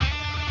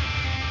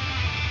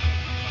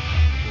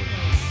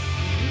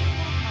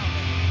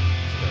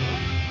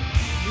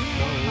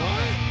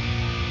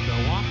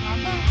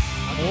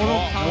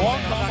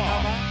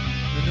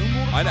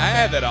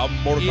had that album,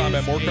 Mortal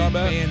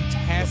Kombat.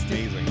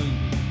 Fantastic Amazing. movie.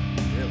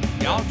 Really?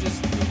 Y'all just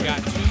got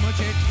too much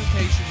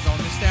expectations on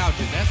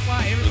nostalgia. That's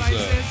why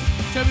everybody says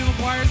Tobey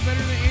Maguire's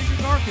better than Andrew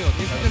Garfield.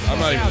 It's because of I'm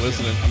not even nostalgia.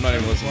 listening. I'm not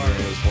even listening to it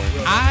at this point.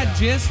 I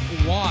just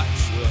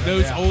watched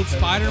those old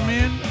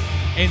Spider-Man,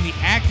 and the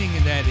acting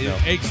in that is,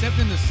 except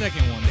in the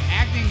second one, the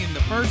acting in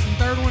the first and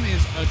third one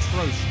is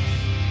atrocious.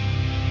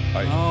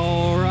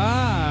 All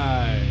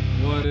right.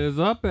 What is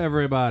up,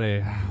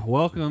 everybody?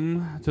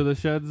 Welcome to the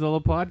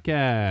Shedzilla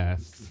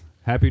podcast.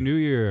 Happy New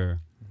Year.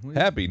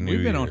 Happy New Year.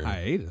 We've been on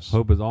hiatus.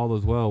 Hope is all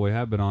is well. We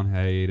have been on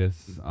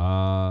hiatus.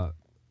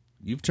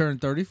 You've turned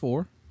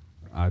 34.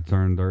 I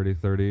turned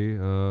 30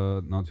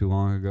 not too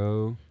long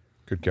ago.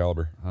 Good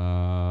caliber.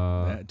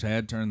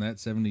 Tad turned that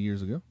 70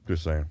 years ago.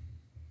 Just saying.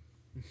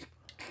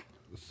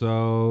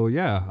 So,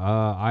 yeah,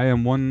 I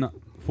am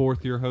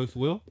 1/4 your host,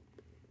 Will.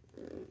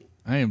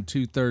 I am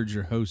 2/3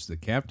 your host, the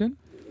captain.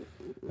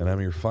 And I'm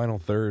your final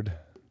third,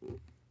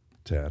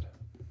 Tad.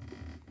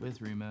 With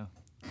Remo.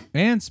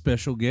 And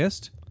special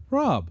guest,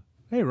 Rob.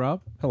 Hey,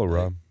 Rob. Hello,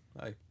 Rob.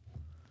 Hi.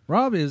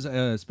 Rob is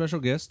a special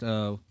guest.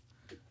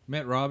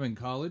 Met Rob in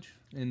college,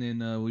 and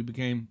then we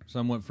became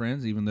somewhat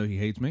friends, even though he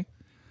hates me,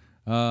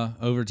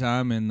 over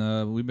time.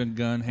 And we've been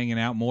hanging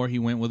out more. He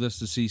went with us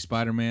to see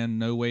Spider-Man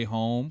No Way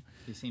Home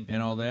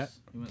and all that.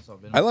 He went and saw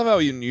Venom. I love how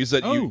you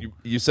said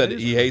you said that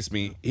is he right. hates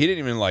me. He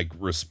didn't even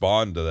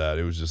respond to that.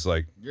 It was just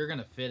like, You're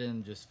gonna fit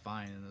in just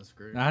fine in this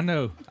group. I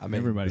know. I mean,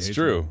 everybody it's hates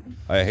true. me.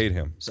 I hate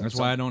him. That's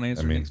why I don't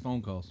answer I mean- Nick's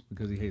phone calls,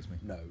 because he hates me.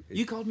 No.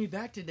 You called me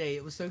back today.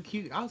 It was so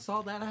cute. I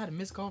saw that. I had a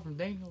missed call from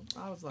Daniel.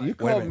 I was like, You Wait a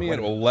called minute, me wait at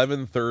a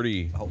minute.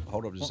 11:30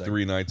 Hold up just a second.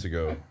 3 nights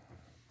ago.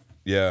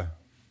 Yeah,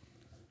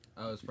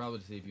 oh, it's probably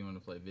to see if you want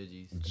to play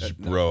Viggies.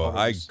 bro. hold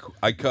on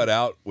I cut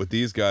out with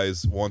these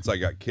guys once I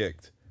got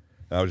kicked.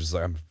 And I was just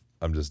like,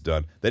 I'm just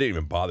done. They didn't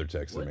even bother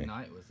texting What me.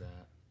 night was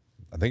that?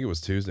 I think it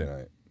was Tuesday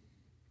night.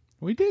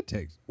 We did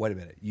text. Wait a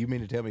minute. You mean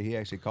to tell me he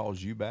actually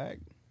calls you back?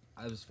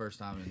 It was the first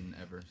time in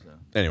ever. So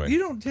Anyway, You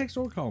don't text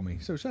or call me,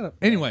 so shut up.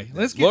 Anyway,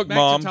 let's get look, back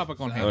Mom. to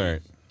topic on All hand.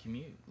 right.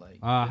 commute, like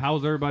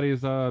How's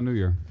everybody's New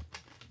Year?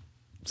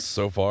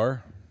 So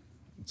far,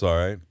 it's all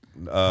right.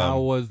 How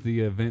was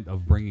the event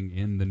of bringing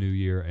in the new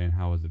year, and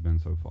how has it been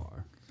so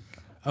far?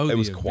 Oh, It the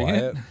was event?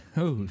 quiet.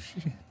 Oh,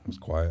 shit. It was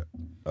quiet.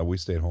 We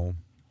stayed home,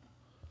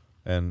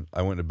 and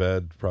I went to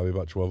bed probably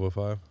about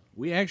 12:05.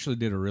 We actually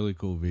did a really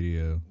cool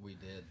video. we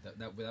did.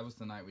 That was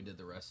the night we did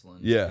the wrestling.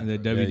 Yeah. The Yeah,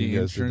 WD you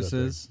guys did that thing.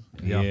 entrances.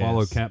 Yeah, Yes.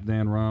 follow Cap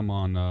Dan Rum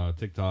on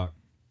TikTok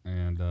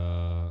and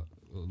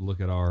look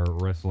at our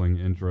wrestling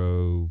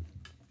intro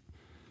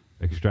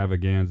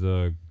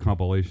extravaganza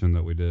compilation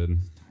that we did.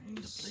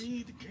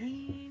 Play the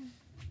game.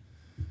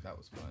 That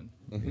was fun.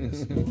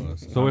 Yes, it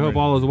was. So we hope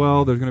all is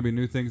well. There's going to be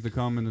new things to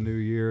come in the new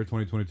year.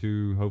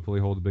 2022 hopefully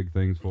holds big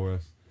things for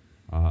us.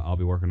 I'll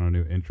be working on a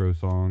new intro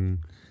song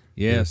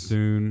here Yes,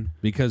 soon.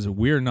 because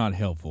we're not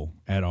helpful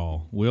at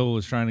all. Will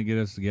was trying to get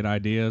us to get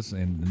ideas,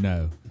 and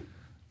no,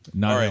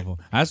 not All right. helpful.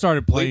 I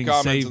started Leave playing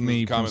comments Save in Me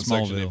the from comment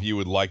section if Smallville. you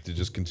would like to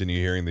just continue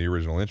hearing the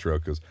original intro,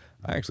 because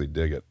I actually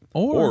dig it,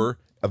 Or-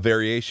 a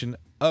variation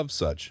of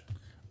such.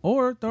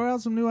 Or throw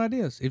out some new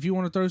ideas. If you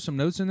want to throw some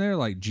notes in there,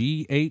 like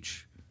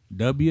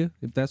GHW,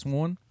 if that's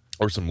one.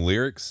 Or some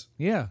lyrics.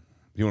 Yeah.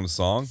 You want a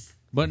song?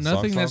 But Song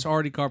nothing that's song?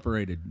 already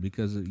copyrighted,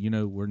 because,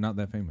 we're not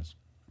that famous.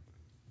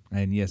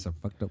 And yes, I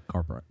fucked up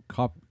copyright.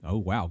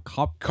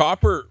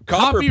 Copper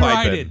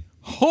Copyrighted. piping.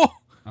 Oh,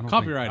 I don't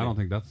copyrighted. Think, I don't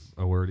think that's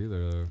a word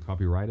either.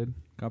 Copyrighted?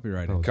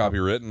 Copyrighted. Oh,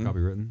 Copywritten.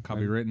 Copywritten.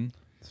 Copywritten.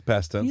 It's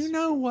past tense. You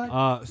know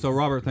what? So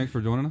Robert, thanks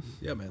for joining us.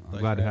 Yeah, man. I'm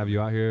glad to have you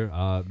out here.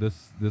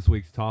 This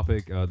week's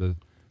topic, the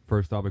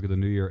first topic of the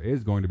new year,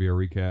 is going to be a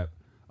recap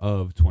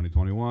of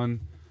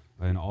 2021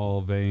 in all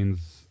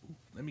veins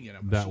Let me get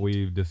up. that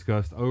we've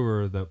discussed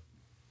over the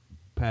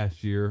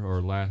past year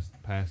or last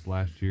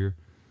year.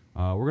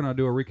 We're gonna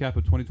do a recap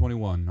of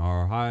 2021,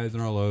 our highs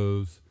and our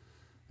lows,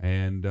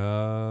 and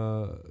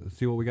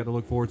see what we got to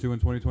look forward to in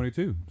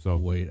 2022. So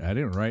Wait, I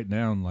didn't write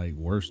down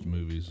worst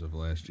movies of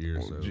last year.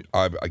 So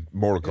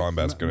Mortal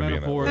Kombat's going to be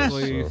in that list.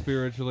 metaphorically, So.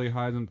 spiritually,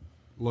 highs and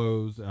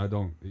lows.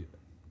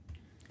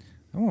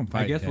 I want to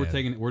fight. I guess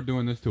Tad. we're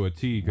doing this to a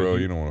T. 'cause Bro,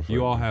 you don't wanna fight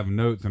You all me. have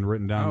notes and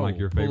written down Oh, like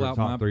your pull favorite out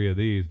top my 3 of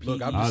these.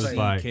 Look, I'm I was just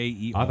like,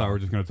 saying- I thought we were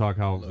just going to talk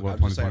how Look, what I'm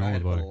just saying, I 2021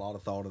 had to was put a like. lot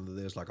of thought into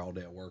this. Like all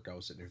day at work, I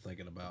was sitting there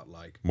thinking about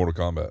Mortal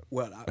Kombat.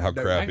 How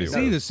no, crappy I it can was.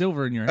 see the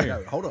silver in your hair.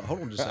 No, hold on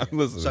just a second. I'm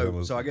listening, I'm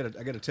listening. So I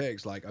get a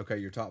text like, okay,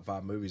 your top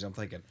 5 movies. I'm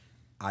thinking,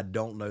 I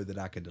don't know that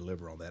I can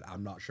deliver on that.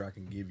 I'm not sure I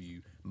can give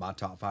you my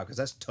top 5 because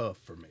that's tough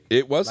for me.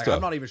 It was Like, tough.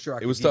 I'm not even sure I It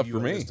can was give tough you for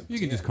a me. list of You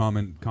can 10. just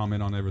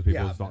comment on other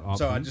Yeah, people's options.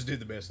 so I just did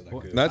the best that I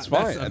could. That's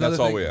fine. another That's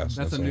all thing- we ask.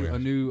 That's all we ask.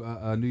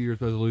 a New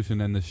Year's resolution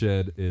in the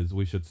shed is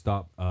we should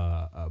stop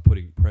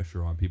putting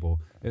pressure on people.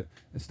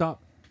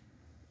 Stop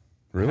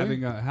Really?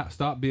 having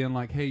stop being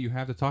like, hey, you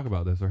have to talk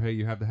about this, or hey,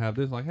 you have to have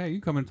this. Like, hey,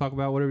 you come and talk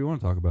about whatever you want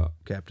to talk about.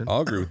 Captain.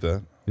 I'll agree with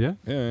that. Yeah,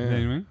 Yeah, You know yeah. what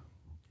I mean?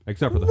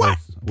 Except for the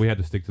hosts, we had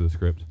to stick to the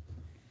script.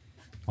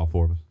 All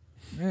 4 of us.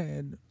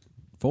 And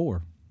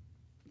 4.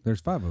 There's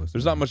 5 of us.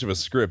 There's not much of a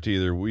script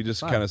either. We just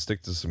kind of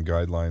stick to some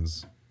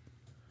guidelines.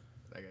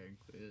 Okay.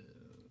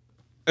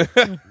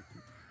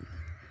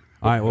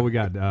 All right, what we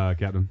got,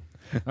 Captain?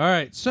 All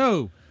right,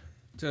 so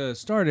to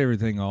start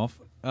everything off,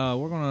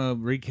 we're gonna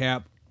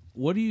recap.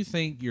 What do you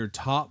think your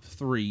top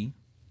 3,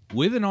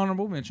 with an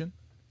honorable mention,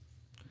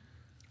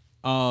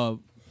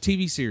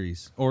 TV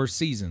series or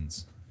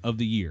seasons of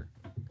the year?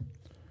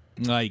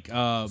 Like,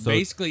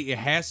 basically, it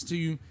has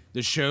to.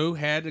 The show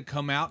had to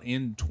come out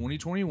in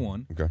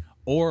 2021. Okay.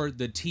 Or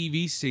the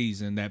TV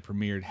season that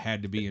premiered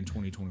had to be in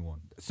 2021.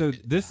 So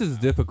this is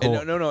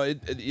difficult. No.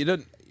 It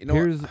doesn't. You know,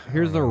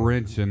 Here's a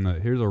wrench in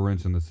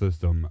the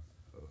system.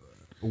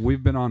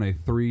 We've been on a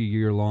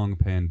 3-year-long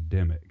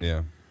pandemic.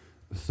 yeah.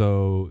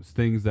 So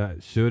things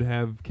that should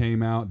have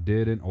came out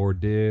didn't or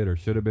did or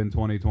should have been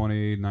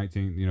 2020,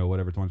 19,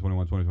 whatever,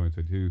 2021,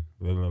 2022,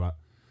 blah, blah,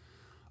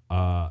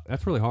 blah.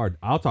 That's really hard.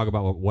 I'll talk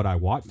about what I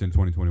watched in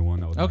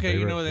 2021. That was my Okay, favorite.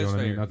 you know what? That's what I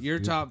fair. mean? That's Your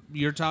top.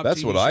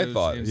 That's TV what I shows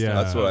thought. and Yeah,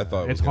 stuff. That's what I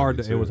thought. It's was gonna hard.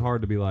 be It was too.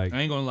 hard to be like,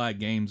 I ain't gonna lie.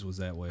 Games was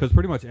that way. because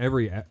pretty much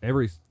every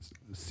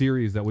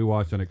series that we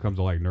watch when it comes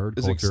to like nerd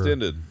It's culture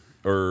extended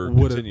or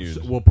would've-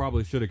 continued. well,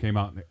 probably should have came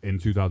out in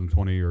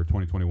 2020 or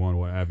 2021,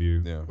 what have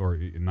you, Yeah. or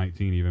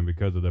 19 even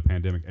because of the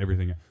pandemic.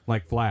 Everything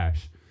like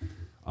Flash,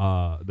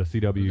 the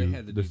CW, Well, they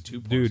had to do 2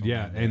 parts dude, on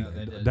yeah, that. and Yeah,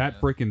 they did, that yeah.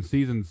 freaking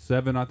season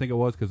 7, I think it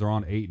was, because they're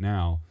on 8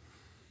 now.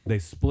 They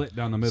split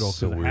down the middle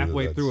So because weird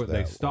halfway that through it that's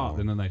they that stopped long.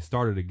 and then they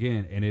started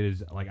again, and it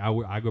is like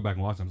I go back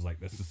and watch it. I was like,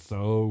 this is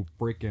so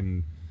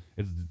freaking,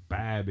 it's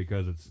bad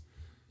because it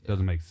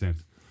doesn't make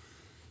sense.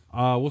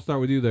 We'll start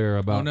with you there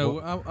about. Oh no,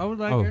 I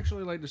would Oh.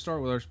 actually like to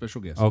start with our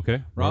special guest.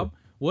 Okay, Rob,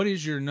 what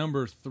is your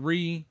number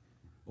 3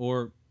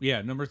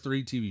 number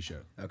 3 TV show?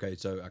 Okay,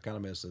 so I kind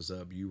of messed this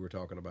up. You were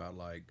talking about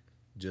like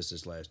just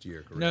this last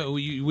year, correct? No,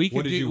 we can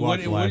What did do. you what,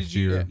 watch what last did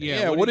you, year?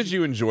 Yeah, what did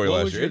you enjoy what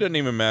last was year? your- It doesn't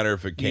even matter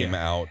if it came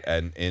Yeah. out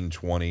in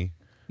 20.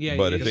 Yeah,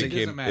 but yeah, if it doesn't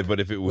came, matter. but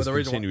if it was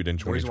continued in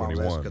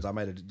 2021, because I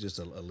made just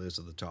a list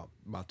of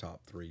my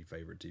top 3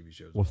 favorite TV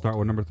shows. We'll start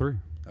with number 3.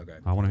 Okay.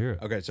 I want to hear it.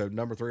 Okay, so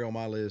number 3 on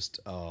my list,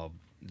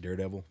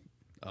 Daredevil.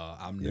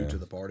 I'm new Yeah. to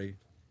the party,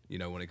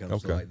 when it comes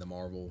Okay. to like the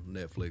Marvel,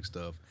 Netflix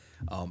stuff.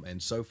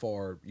 And so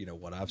far,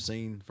 what I've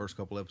seen, first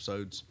couple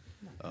episodes,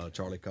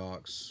 Charlie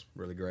Cox,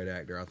 really great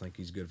actor. I think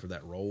he's good for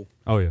that role.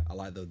 Oh yeah. I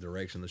like the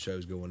direction the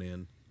show's going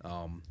in.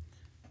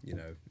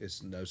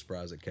 It's no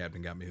surprise that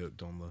Captain got me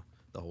hooked on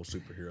the whole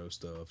superhero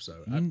stuff.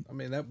 So I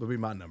mean, that would be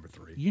my number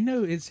 3. You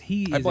know,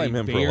 he I is blame a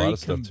him for a very lot of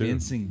stuff, too.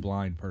 convincing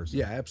blind person.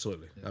 Yeah,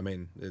 absolutely. I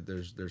mean,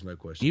 there's no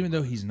question. Even though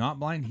about it. he's not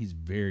blind, he's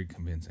very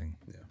convincing.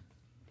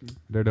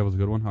 Daredevil's a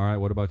good one. All right,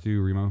 what about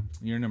you, Remo?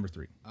 You're number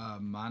 3.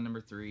 My number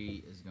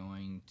 3 is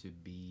going to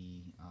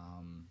be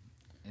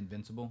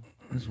Invincible.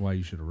 This is why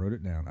you should have wrote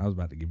it down. I was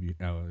about to give you. If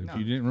No.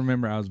 you didn't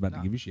remember, I was about to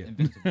No, give you shit.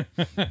 Invincible.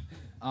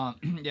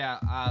 Yeah,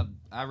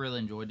 I really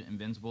enjoyed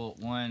Invincible.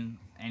 One,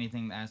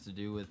 anything that has to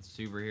do with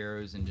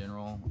superheroes in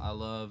general, I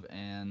love,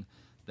 and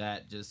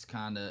that just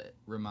kind of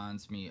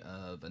reminds me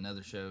of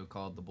another show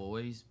called The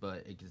Boys,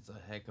 but it gets a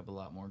heck of a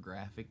lot more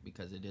graphic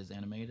because it is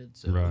animated.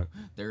 So Right.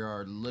 there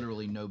are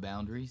literally no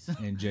boundaries.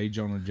 And J.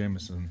 Jonah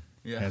Jameson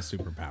Yeah. has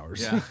superpowers.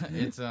 Yeah,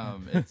 it's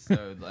so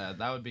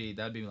that would be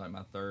like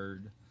my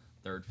third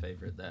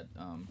favorite that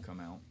come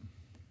out.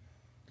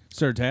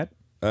 Sir Tad?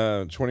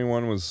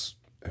 21 was.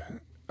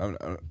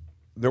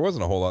 There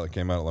wasn't a whole lot that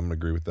came out. I'm going to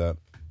agree with that.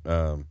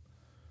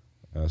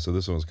 So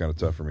this one was kind of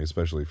tough for me,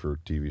 especially for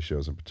TV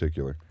shows in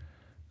particular.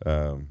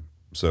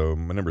 So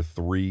my number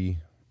 3,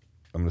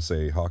 I'm going to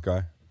say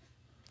Hawkeye.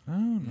 Oh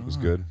no. It was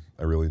good.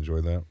 I really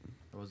enjoyed that.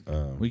 That was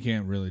good. We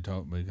can't really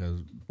talk because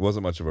It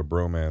wasn't much of a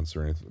bromance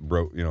or anything.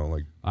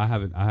 Like I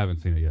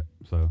haven't seen it yet,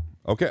 so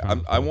okay, Kind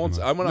of I won't.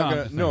 spoil too I'm much. not No, I'm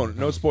gonna. just No, saying.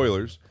 no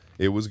spoilers.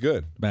 It was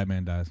good.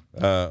 Batman dies.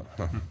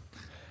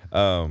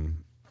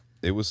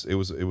 It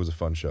was a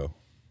fun show.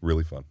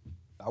 Really fun.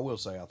 I will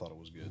say I thought it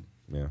was good.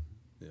 Yeah.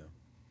 Yeah.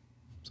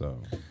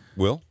 So,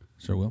 Will.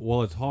 Sure will.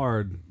 well, it's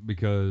hard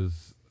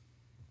because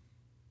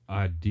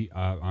I'm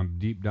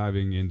deep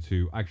diving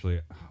into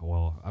actually.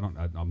 Well,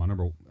 my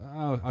number.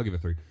 I'll give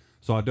it 3.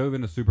 So I dove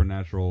into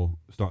Supernatural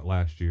start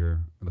last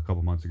year, a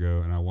couple months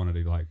ago, and I wanted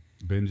to like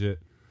binge it.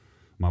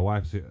 My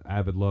wife's an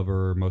avid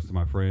lover. Most of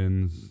my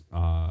friends,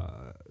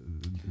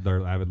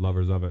 they're avid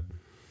lovers of it.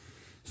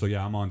 So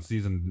yeah, I'm on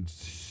season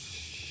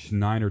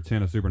 9 or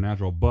 10 of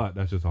Supernatural, but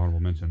that's just honorable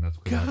mention. That's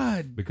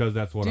God because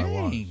that's what I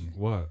watched. dang.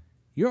 What?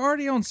 You're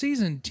already on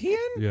season 10?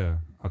 Yeah,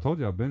 I told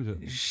you I binge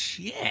it.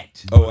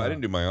 Shit. Oh, I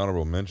didn't do my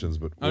honorable mentions,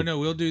 but Oh no,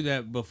 we'll do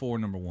that before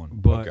number 1.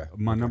 But Okay,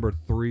 my number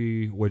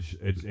 3, which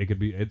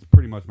it's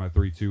pretty much my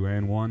 3, 2,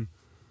 and 1,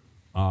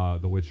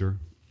 The Witcher.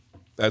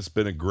 that's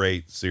been a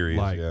great series.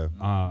 Like,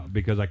 yeah.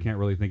 because I can't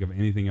really think of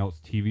anything else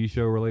TV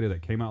show related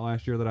that came out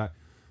last year that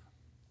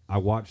I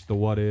watched. The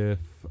What If,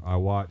 I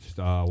watched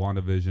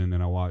WandaVision,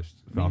 and I watched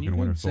Falcon you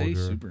Winter could say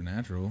Soldier.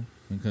 Supernatural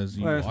because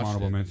you Well, that's my watched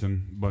honorable it.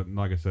 mention, but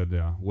like I said,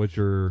 yeah,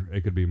 Witcher.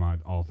 It could be my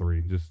all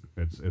 3. Just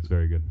it's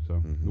very good.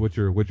 So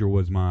Witcher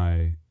was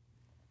my,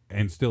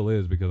 and still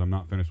is because I'm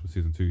not finished with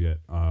season 2 yet.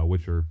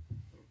 Witcher.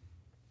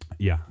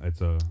 Yeah, it's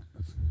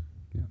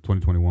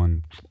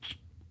 2021.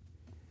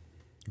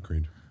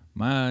 Agreed.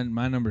 My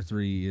number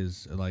 3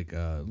 is like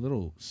a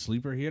little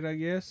sleeper hit, I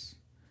guess,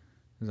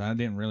 because I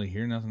didn't really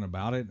hear nothing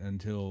about it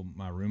until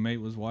my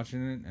roommate was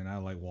watching it, and I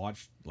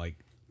watched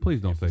Please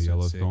don't say episode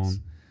Yellowstone. 6.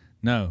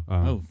 No,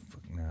 Oh.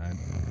 fuck no.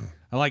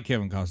 I like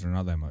Kevin Costner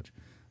not that much.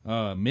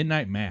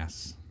 Midnight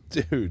Mass.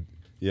 Dude.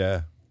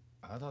 Yeah.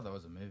 I thought that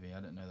was a movie. I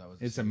didn't know that was.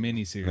 It's a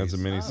mini series. That's a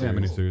mini Oh,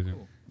 series. miniseries, yeah.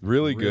 cool.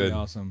 Really good.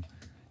 awesome.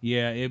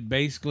 Yeah, it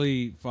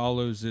basically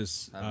follows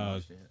this I haven't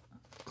watched it.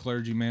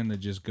 clergyman that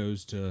just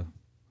goes to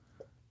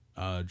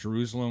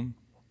Jerusalem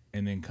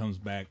and then comes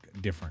back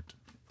different,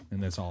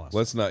 and that's all.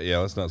 Let's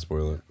not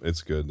spoil it.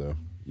 It's good though.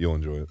 You'll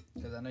enjoy it.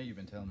 Because I know you've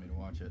been telling me to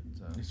watch it.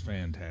 So. It's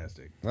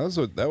fantastic.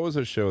 That was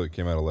a show that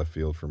came out of left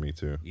field for me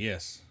too.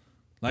 Yes.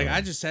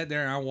 I just sat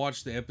there and I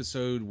watched the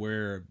episode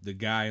where the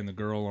guy and the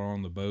girl are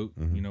on the boat.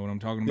 You know what I'm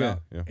talking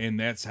about? Yeah. And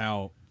that's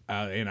how.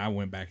 And I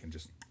went back and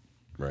just.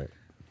 Right.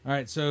 All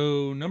right.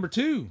 So number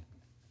 2.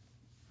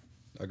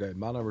 Okay,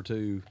 my number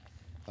 2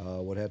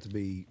 would have to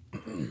be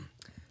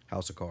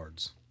House of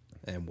Cards,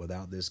 and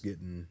without this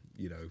getting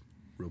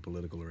real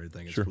political or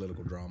anything, it's Sure.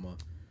 political drama.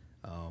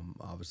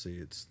 Obviously,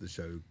 it's the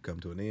show come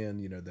to an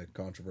end. The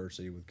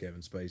controversy with Kevin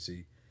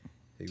Spacey.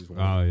 He was one.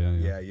 Oh, of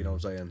the, yeah. you know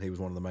what I'm saying. He was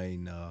one of the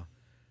main,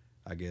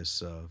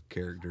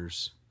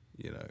 characters.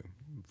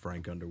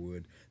 Frank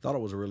Underwood. Thought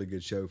it was a really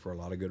good show for a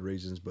lot of good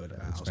reasons, but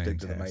I'll stick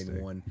to the main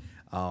fantastic. one.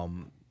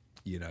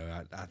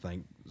 I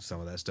think some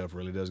of that stuff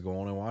really does go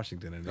on in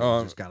Washington, and it Oh,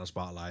 was just kind of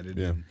spotlighted.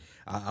 yeah. And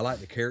I like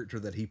the character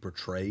that he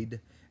portrayed,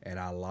 and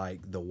I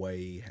like the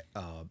way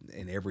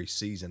in every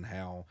season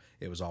how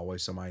it was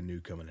always somebody new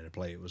coming into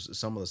play. It was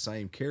some of the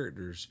same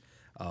characters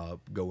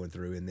going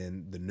through, and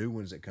then the new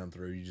ones that come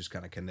through, you just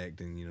kind of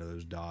connecting,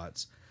 those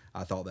dots.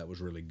 I thought that was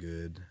really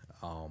good.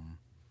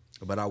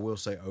 But I will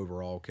say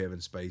overall, Kevin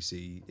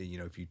Spacey,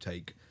 if you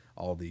take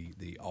all the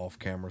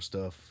off-camera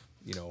stuff,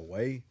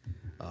 away,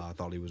 I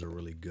thought he was a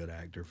really good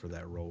actor for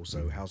that role.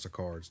 So House of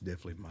Cards,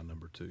 definitely my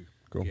number 2.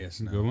 Cool. Yes.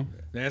 Good No. one.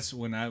 That's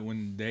when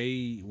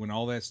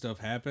all that stuff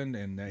happened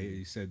and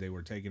they said they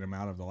were taking him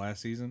out of the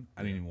last season.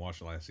 I didn't even watch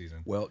the last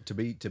season. Well, to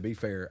be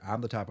fair,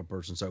 I'm the type of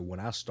person, so when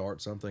I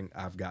start something,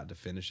 I've got to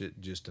finish it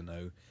just to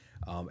know.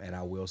 And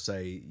I will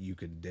say you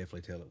can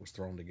definitely tell it was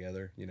thrown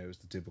together. It's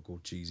the typical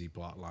cheesy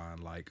plot line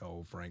like,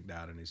 oh, Frank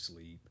died in his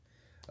sleep,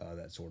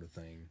 that sort of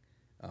thing.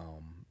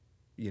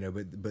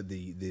 But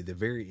the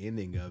very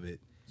ending of it,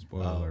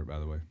 Spoiler alert, by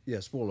the way. yeah,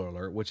 spoiler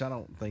alert, which I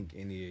don't think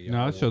any of y'all.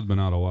 No, that show's been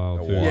out a while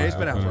too. while. Yeah, it's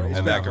been out for- it's And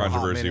been that out for a hot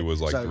controversy minute.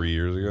 was like So- 3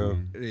 years ago.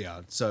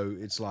 Yeah, so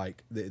it's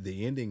like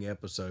the ending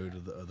episode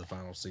of the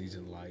final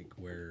season, like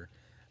where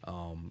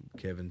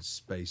Kevin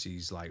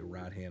Spacey's like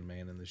right hand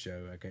man in the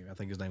show. I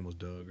think his name was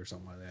Doug or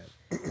something like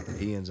that.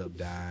 He ends up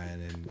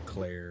dying, and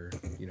Claire,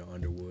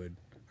 Underwood,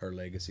 her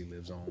legacy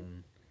lives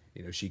on.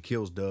 She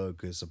kills Doug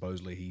because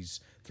supposedly he's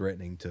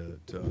threatening to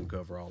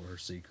uncover all of her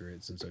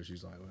secrets, and so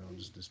she's like, "Well, I'll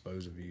just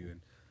dispose of you," and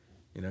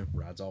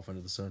rides off into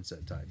the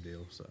sunset type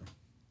deal. So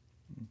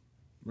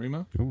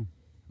Remo? Cool.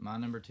 My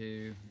number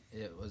 2,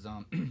 it was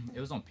on it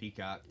was on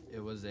Peacock.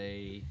 It was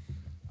a it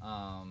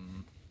was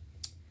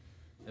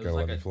Gotta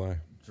like let me a fly.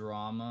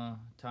 drama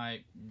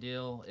type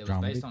deal. It was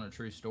Dramedy? based on a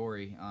true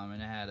story, and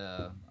it had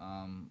a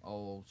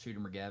old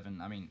Shooter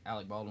McGavin,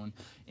 Alec Baldwin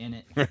in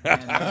it.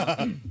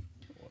 And,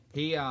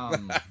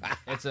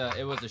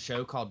 it was a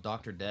show called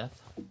Dr.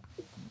 Death,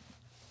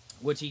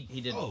 which he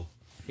did.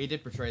 He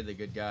did portray the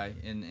good guy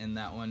in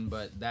that one,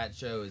 but that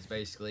show is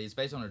it's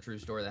based on a true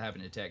story that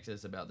happened in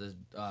Texas about this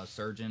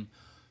surgeon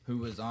who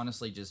was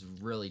honestly just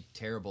really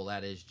terrible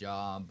at his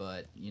job,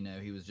 but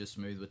he was just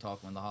smooth with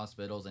talking with the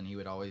hospitals, and he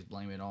would always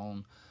blame it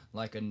on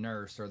like a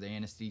nurse or the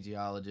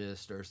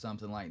anesthesiologist or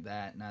something like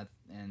that.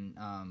 And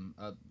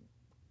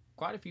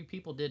quite a few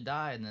people did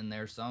die, and then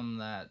there's some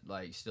that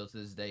like still to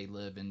this day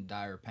live in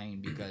dire pain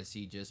because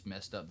he just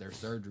messed up their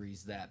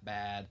surgeries that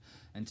bad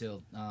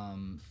until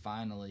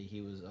finally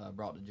he was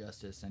brought to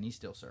justice, and he's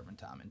still serving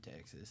time in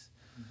Texas.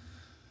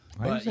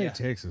 Why do you But, say yeah.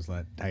 Texas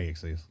like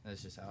Texas?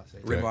 That's just how I say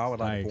it. Remo, I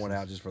would like to Thanks. point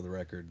out just for the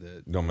record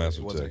that Don't mess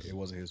it with wasn't Texas. it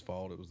wasn't his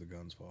fault. It was the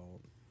gun's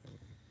fault.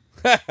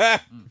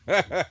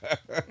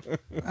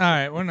 All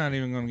right, we're not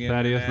even going to get into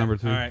Thaddeus, that. number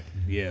 2. All right.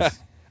 Yes.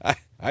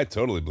 I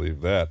totally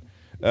believe that.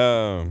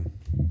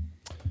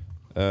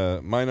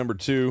 My number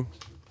 2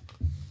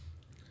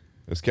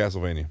 is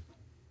Castlevania.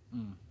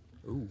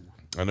 Ooh,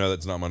 I know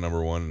that's not my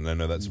number 1, and I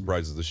know that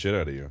surprises the shit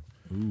out of you.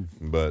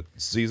 But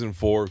season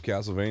 4 of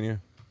Castlevania,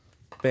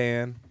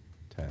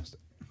 fantastic.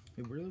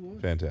 it really was.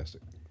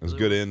 Fantastic. It was a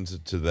good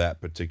end to that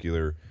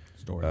particular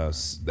Story.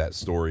 that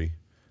story.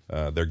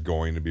 They're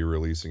going to be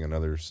releasing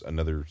another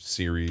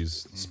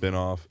series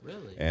spin-off,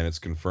 Really? and it's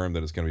confirmed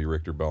that it's going to be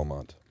Richter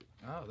Belmont,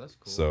 Oh, that's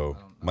cool. So,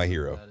 I don't my know who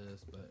hero. That is,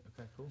 but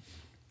okay, cool.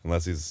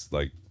 unless he's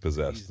like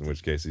possessed, in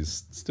which case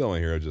he's still my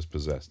hero, just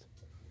possessed.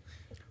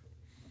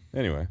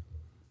 Anyway,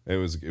 it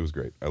was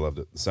great. I loved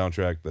it. The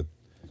soundtrack,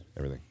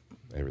 everything,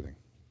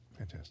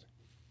 fantastic.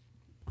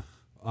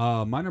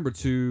 My number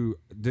 2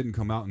 didn't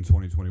come out in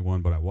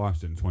 2021, but I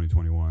watched it in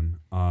 2021.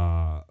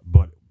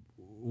 But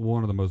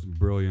one of the most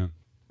brilliant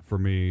for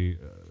me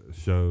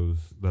shows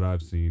that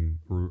I've seen.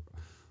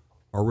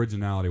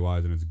 originality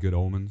wise, and it's Good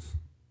Omens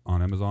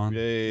on Amazon.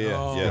 Yeah.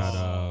 Oh. Yes.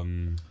 Got,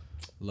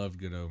 Loved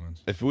Good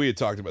Omens. If we had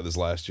talked about this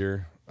last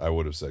year, I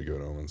would have said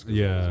Good Omens. 'Cause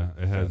yeah, was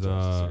a it has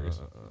fantastic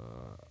series.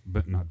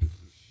 but not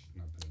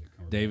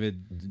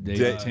David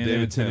David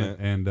Tennant. Tennant.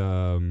 and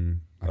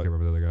I can't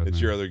remember the other guy's It's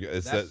name. your other guy.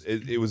 It's that.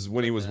 It was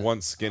when he was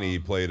once skinny. He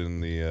played in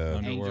the.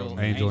 Underworld.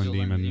 Angel and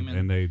Demon,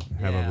 and they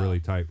have Yeah. a really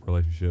tight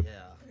relationship. Yeah.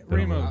 They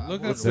don't Remo, really-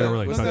 look up What's They the, don't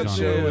really what's touch that on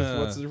show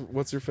it. with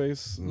what's her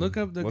face? and look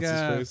up the what's his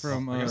guy face?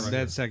 from I got it right that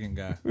here. second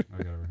guy. I got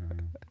it right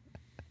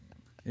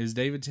here. Is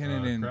David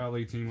Tennant in?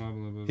 Crowley, Team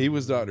Up. He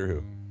was Doctor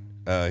Who.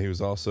 He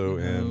was also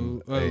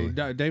in.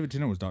 David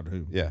Tennant was Doctor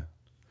Who. Yeah.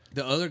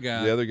 The other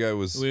guy. The other guy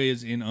was. who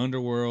is in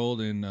Underworld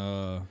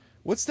and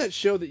What's that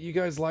show that you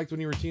guys liked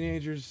when you were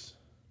teenagers?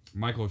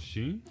 Michael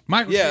Sheen.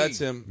 Michael. Yeah, Sheen. that's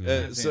him. Yeah.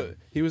 That's So him.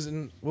 he was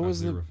in. What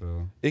was the?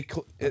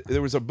 Aziraphale.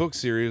 There was a book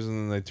series, and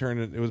then they turned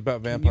it. It was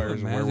about Can you vampires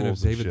and imagine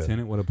werewolves if and David shit.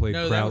 Tennant would have played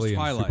No, that was Crowley in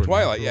Twilight. Supernatural?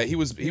 Twilight. Yeah, he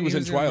was in was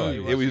in Twilight. the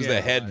movie. It was the Yeah.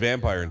 head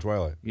vampire in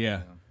Twilight.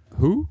 Yeah.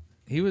 Who?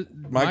 He was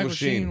Michael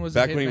Sheen, was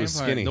back the when head he was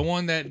vampire. skinny. The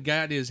one that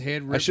got his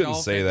head ripped I shouldn't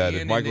off say at that. the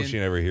If end, Michael and then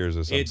Sheen ever hears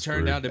this, I'm it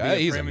turned out to be screwed. a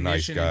He's a nice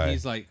premonition, and guy.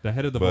 he's like, The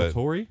head of the But-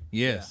 Volturi?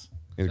 yes,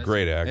 He's a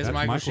great actor. That's That's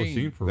Michael Michael Sheen.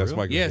 Sheen for That's real?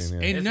 Michael yes,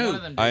 Sheen. Yeah. and It's no, one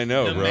of them I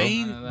know, the bro.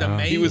 main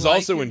He was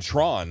also Lycan- in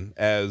Tron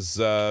as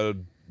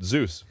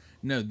Zeus.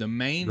 No, the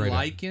main Great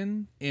actor.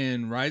 Lycan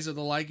in Rise of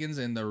the Lycans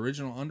and the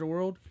original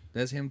Underworld.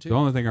 That's him too. The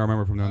only thing I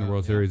remember from the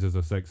Underworld yeah. series is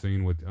a sex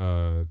scene with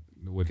Kate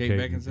Kate.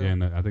 Beckinsale? Yeah,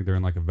 and I think they're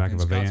in like the back And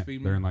of a Scott van.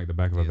 Speedman? They're in like the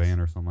back of a Yes. van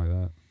or something like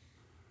that.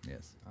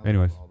 Yes.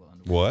 Anyways.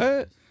 What?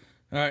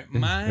 All right, It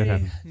my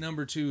happened.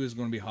 number 2 is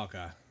going to be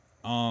Hawkeye.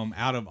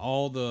 Out of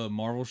all the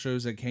Marvel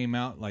shows that came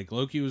out, like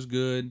Loki was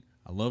good.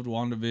 I loved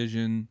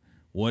WandaVision.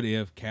 What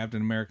If,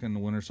 Captain America, and the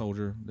Winter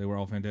Soldier. They were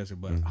all fantastic,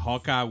 but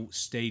Hawkeye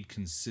stayed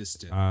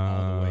consistent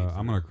all the way through.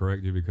 I'm gonna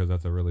correct you because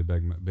that's a really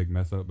big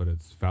mess up, but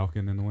it's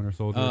Falcon and the Winter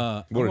Soldier.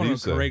 I What did want you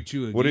to say? correct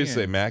you again. What did he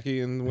say?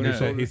 Mackie and the Winter No.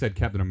 Soldier? he said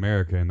Captain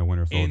America and the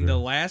Winter Soldier. In the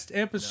last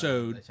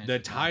episode, changed the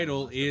it down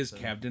title last is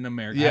episode. Captain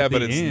America. Yeah, At but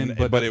the it's end,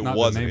 but that's it not the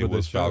wasn't. name It of the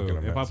was show. Falcon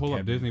If I America. pull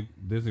up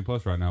Disney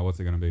Plus right now,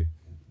 what's it gonna be?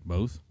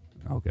 both.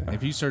 Okay.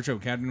 If you search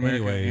up Captain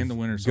America Anyways, and the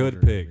Winter Soldier,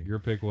 good pick. Your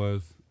pick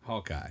was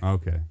Hawkeye.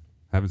 okay.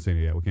 Haven't seen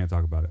it yet. We can't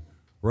talk about it.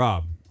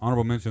 Rob,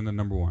 honorable mention, then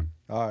number 1.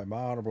 All right, my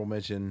honorable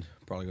mention,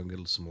 probably gonna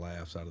get some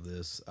laughs out of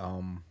this.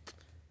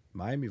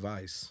 Miami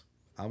Vice.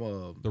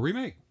 The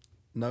remake.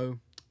 No,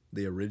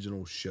 the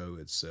original show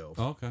itself.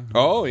 Oh, okay.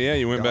 Oh yeah,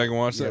 you went Don- back and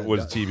watched that. yeah, What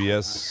Don- does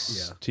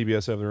TBS? yeah.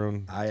 TBS have their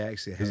own. I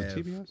actually Is it have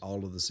TBS?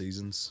 all of the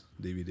seasons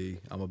DVD.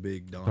 I'm a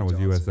big Don That was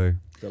Johnson, USA.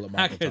 Philip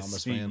I Michael could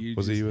Thomas see fan. you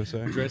Was it just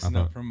USA? dressing I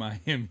up thought- from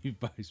Miami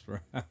Vice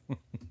for Halloween.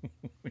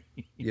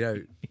 You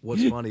know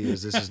what's funny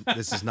is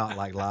this is not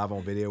like live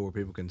on video where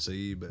people can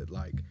see, but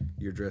like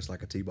you're dressed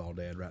like a T-ball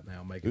dad right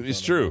now, making It's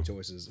fun true. of my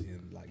choices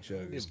in like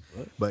shows.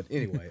 But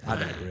anyway, I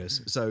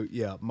digress. So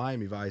yeah,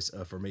 Miami Vice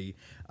for me.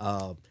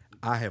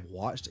 I have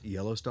watched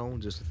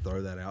Yellowstone, just to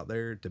throw that out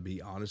there. To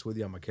be honest with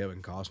you, I'm a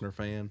Kevin Costner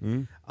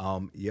fan.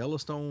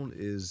 Yellowstone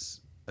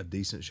is a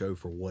decent show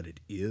for what it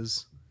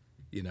is,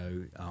 you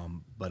know,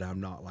 but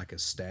I'm not like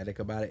ecstatic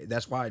about it.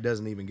 That's why it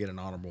doesn't even get an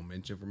honorable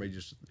mention for me.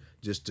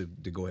 Just to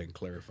go ahead and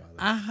clarify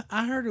that.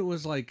 I heard it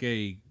was like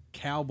a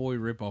cowboy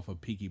ripoff of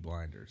Peaky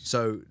Blinders.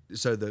 So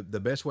the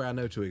best way I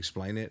know to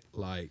explain it,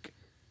 like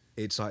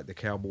it's like the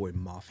cowboy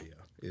mafia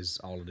is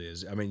all it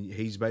is. I mean,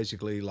 he's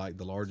basically like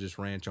the largest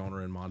ranch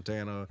owner in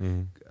Montana.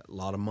 A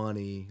lot of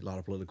money, a lot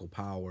of political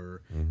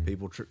power.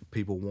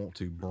 People want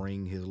to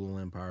bring his little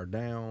empire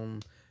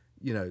down.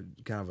 You know,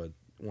 kind of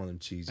one of them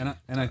cheesy.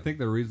 And I think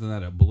the reason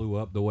that it blew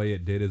up the way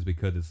it did is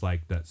because it's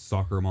like that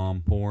soccer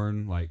mom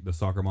porn. Like the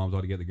soccer moms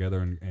ought to get together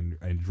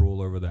and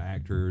drool over the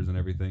actors and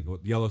everything.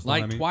 Yellowstone,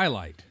 Like I mean.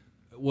 Twilight.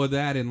 Well,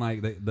 that and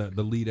like the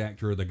lead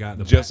actor, the guy,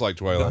 Just like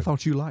Twilight.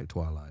 thought you liked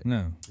Twilight.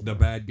 No. the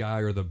bad guy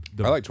or the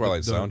I like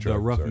Twilight's the soundtrack, the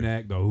sorry.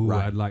 roughneck, the who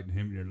Right. I'd like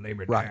him to lay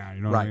me Right. down.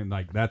 You know what I Right. mean?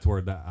 Like that's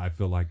where that I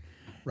feel like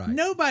Right.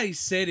 Nobody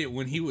said it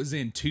when he was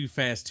in Too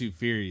Fast, Too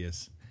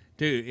Furious.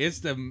 Dude, it's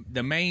the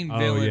main Oh,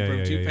 villain yeah, from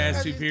yeah, Too yeah,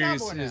 Fast, yeah. Too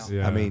Furious. He's a Is, cowboy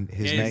yeah. I mean,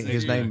 his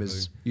Yes, name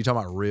is. You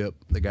talking about Rip,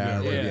 the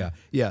guy? Yeah.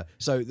 Yeah.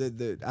 So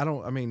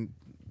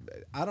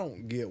I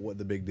don't get what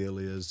the big deal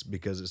is,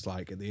 because it's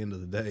like at the end of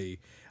the day,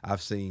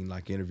 I've seen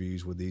like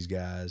interviews with these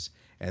guys,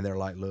 and they're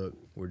like, "Look,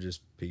 we're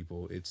just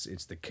people. It's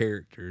the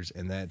characters,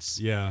 and that's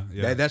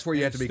that's where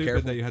you have to be Stupid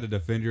careful." that you had to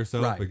defend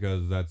yourself Right.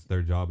 because that's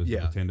their job is to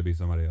Yeah. pretend to be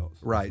somebody else.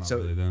 It's Right. not So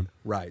really them.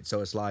 right.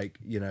 So it's like,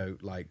 you know,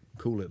 like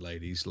cool it,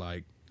 ladies.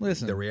 Like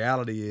Listen, the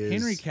reality is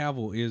Henry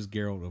Cavill is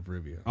Geralt of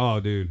Rivia. Oh,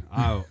 dude,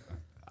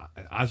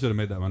 I should have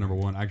made that my number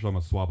 1. Actually, I'm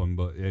gonna swap them.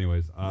 But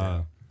anyways,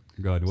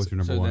 go ahead. What's your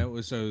number 1? That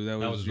was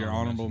was your an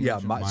honorable honorable Yeah,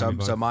 mention. Miami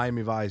Vice.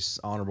 Miami Vice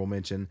honorable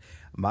mention.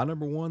 My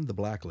number 1, The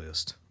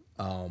Blacklist.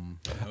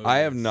 I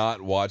have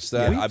not watched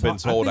that. We I've been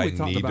talked- I told think I we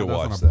talked need about to this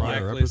on watch a that. prior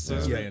Blacklist is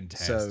episode. Yeah,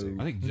 fantastic. so-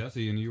 I think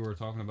Jesse and you were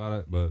talking about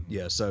it, but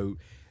Yeah, so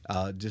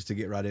just to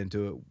get right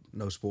into it,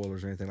 no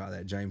spoilers or anything like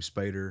that. James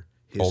Spader,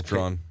 his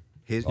Ultron.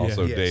 his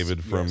Also, yes, David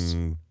yes.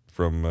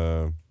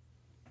 from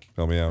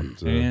Help me out.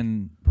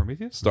 and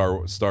Prometheus.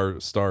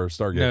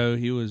 Stargate. no,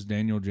 he was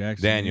Daniel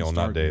Jackson. in Daniel,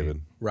 not Stargate.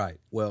 David. Right.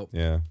 Well,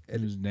 Yeah.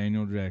 It was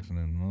Daniel Jackson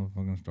in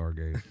motherfucking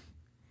Stargate.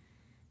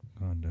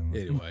 God damn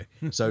it. anyway,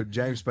 so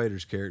James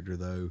Spader's character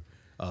though,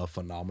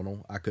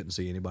 phenomenal. I couldn't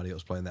see anybody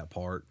else playing that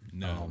part.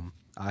 No.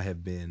 I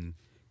have been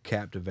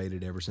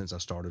captivated ever since I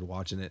started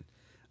watching it.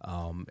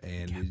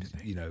 And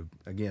you know,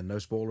 again, no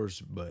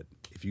spoilers, but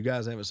if you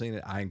guys haven't seen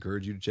it, I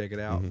encourage you to check it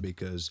out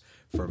because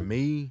for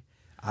me,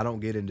 I don't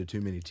get into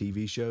too many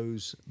TV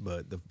shows,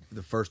 but the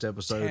first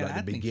episode Chad, at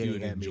I the think you beginning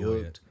would had me enjoy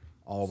hooked it.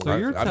 all the So way.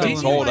 you're I've telling been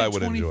me- told I like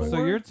would enjoy 24? it.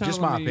 So you're telling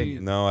Just my me,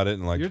 opinion. No, I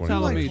didn't like You're 24.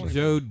 telling me Like-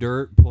 Joe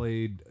Dirt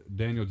played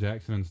Daniel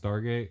Jackson in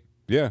Stargate?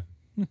 Yeah.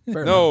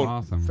 Fair No.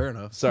 enough. Awesome. Fair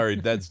enough. Sorry,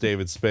 that's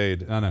David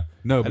Spade. I know.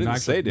 No, but didn't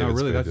actually, say no, David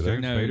really, Spade, that's did I?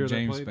 James No, Spader.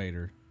 James that played?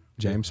 Spader.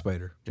 James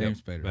Spader.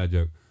 James Spader. Bad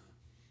joke.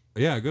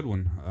 Yeah, good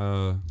one.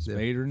 Spader Something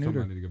I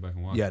neuter. need to go back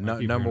and watch. Yeah, I no,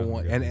 keep number hearing it's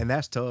one, good. and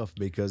that's tough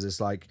because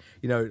it's like,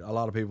 you know, a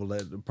lot of people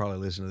that probably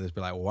listen to this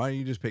be like, well, why don't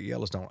you just pick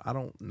Yellowstone? I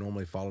don't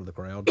normally follow the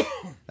crowd.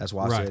 That's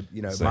why I Right. said,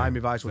 you know, Same. Miami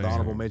Vice with Same.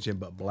 honorable mention,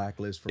 but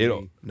Blacklist for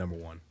It'll- me, number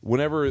one.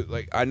 Whenever,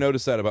 like, I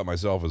noticed that about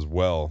myself as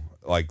well.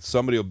 Like,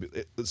 something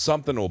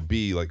will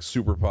be like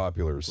super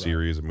popular, a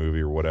series, a movie,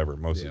 or whatever.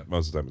 Most of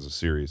the time, it's a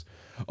series.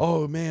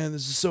 Oh man,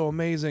 this is so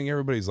amazing!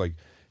 Everybody's like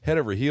head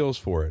over heels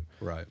for it.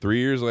 Right. 3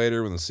 years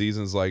later, when the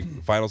season's like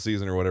final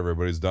season or whatever,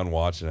 everybody's done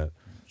watching it.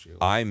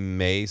 I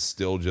may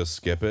still just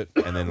skip it,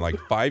 and then like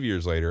 5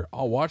 years later,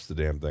 I'll watch the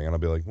damn thing, and I'll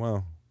be like,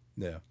 well,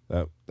 Yeah.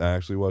 that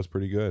actually was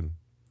pretty good.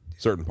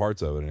 Certain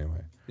parts of it,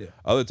 anyway. Yeah.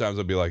 Other times,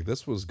 I'd be like,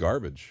 this was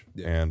garbage,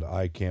 Yeah. and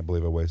I can't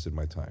believe I wasted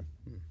my time.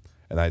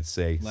 And I'd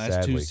say, Last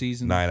sadly, 2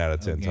 seasons 9 out of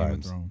of 10 Game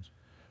times. of Thrones.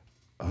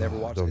 Never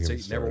watched don't it. get me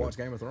See, never started. watched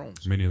Game of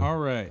Thrones. Me neither. All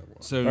right.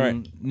 So, All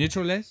right.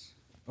 Nicholas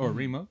or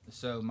Remo?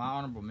 So my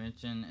honorable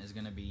mention is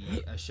going to be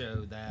a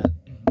show that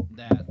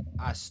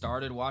I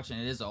started watching.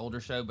 It is an older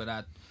show,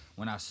 but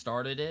when I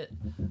started it,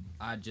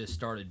 I just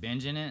started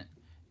binging it,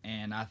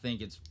 and I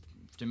think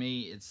to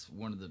me it's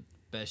one of the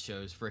best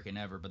shows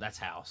freaking ever. But that's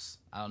House.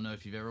 I don't know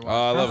if you've ever watched. Oh,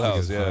 I love House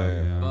House. is Yeah, fun,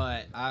 yeah, yeah.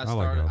 But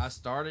like House. I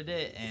started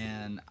it,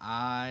 and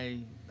I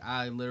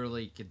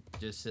literally could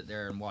just sit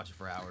there and watch it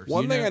for hours.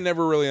 One You thing know- I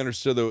never really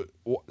understood though.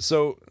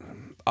 So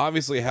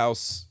obviously,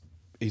 House,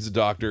 he's a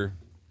doctor,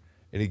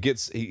 and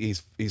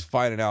he's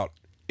finding out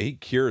he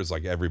cures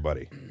like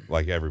everybody.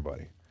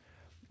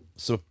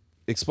 So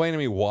explain to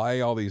me why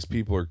all these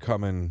people are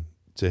coming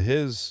to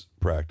his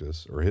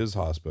practice or his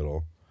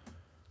hospital,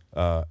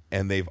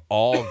 and they've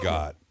all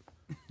got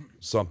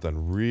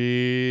something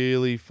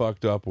really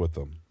fucked up with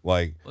them.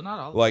 Like, Well, not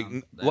all. like, Like,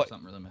 time. There's like-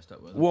 something really messed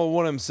up with it. well,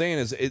 what I'm saying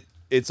is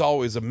it's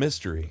always a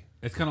mystery.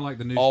 It's kind of like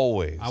the new.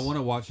 Always. I want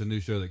to watch the new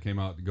show that came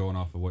out going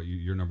off of what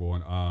your number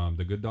one.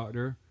 The Good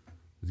Doctor.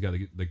 He's got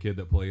the kid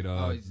that played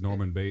he's-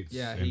 Norman Bates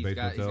Yeah, in he's Bates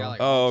got Motel. like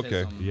Oh,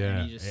 okay. autism, Yeah,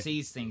 and he just it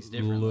sees things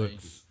differently.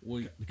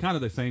 Looks kind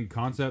of the same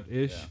concept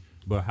ish,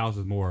 but House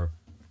is more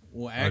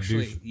Well, a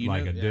actually, douche, you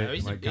like know, a Yeah, dick.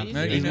 he's a like, beast.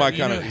 no, He's you my know-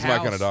 kinda- you know he's my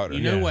kinda House- doctor.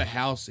 You know Yeah. what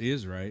House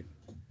is, right?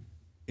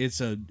 It's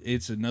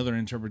another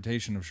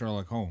interpretation of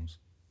Sherlock Holmes.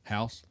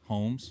 House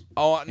Holmes.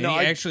 Oh And no, he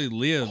I actually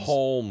lives.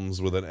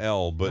 Holmes with an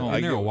L, but Holmes. I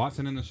Isn't there a get,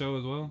 Watson in the show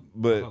as well?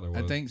 But- thought there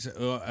I was. think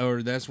so,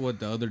 or that's what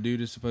the other dude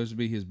is supposed to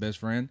be, his best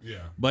friend. Yeah.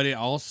 But it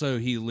also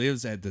he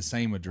lives at the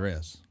same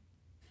address.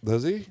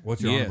 does he?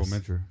 What's your honorable Yes.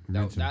 mention?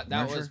 That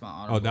Mercer? was my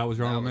honorable. that was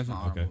your honorable was my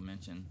mention? Okay. honorable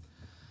mention.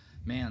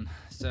 Man,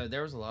 so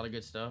there was a lot of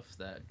good stuff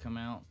that come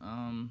out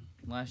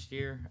last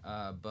year,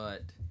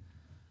 but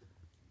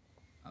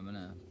I'm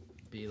gonna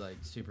be like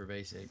super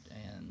basic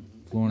and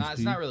Florence it's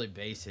Pugh? not really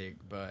basic,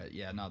 but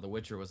yeah, no, The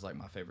Witcher was like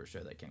my favorite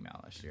show that came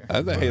out last year.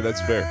 Hey, that's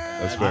fair.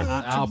 That's fair.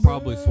 I'll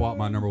probably swap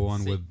my number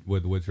one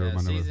with Witcher Yeah,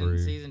 my number three.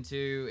 season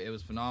 2, it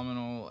was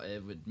phenomenal. It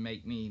would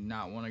make me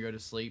not want to go to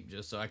sleep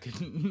just so I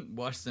could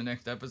watch the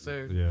next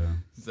episode. Yeah,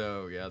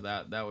 So yeah,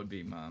 that would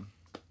be mine.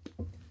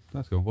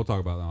 that's cool. We'll talk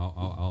about that.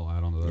 I'll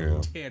add on to that. Yeah. as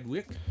well.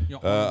 Chadwick.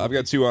 I've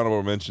got 2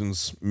 honorable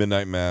mentions: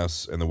 Midnight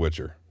Mass and The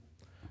Witcher.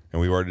 And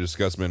we've already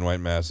discussed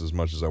Midnight Mass as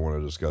much as I want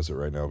to discuss it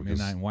right now. Because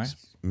Midnight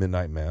Mass?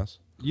 Midnight Mass.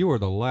 You were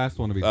the last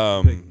one to be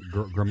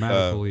picked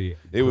grammatically.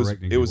 It was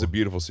correcting a people.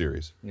 beautiful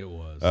series. It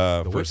was.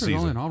 The First Witcher's only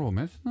season. an honorable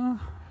mention. No?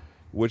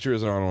 Witcher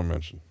is an honorable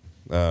mention.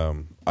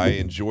 I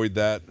enjoyed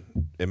that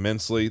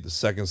immensely. The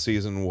second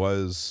season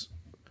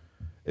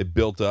it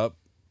built up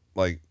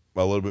like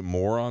a little bit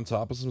more on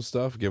top of some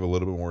stuff, give a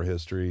little bit more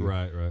history,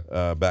 Right.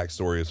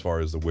 backstory as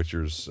far as the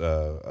Witcher's,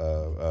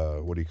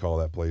 what do you call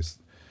that place?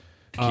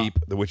 Keep,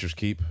 the Witcher's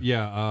Keep.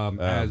 Yeah,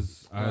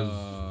 as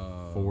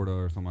Forda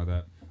or something like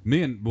that.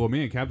 Me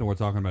and Captain were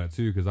talking about it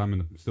too because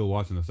I'm still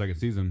watching the second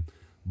season.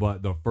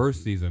 But the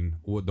first season,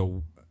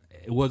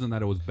 it wasn't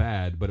that it was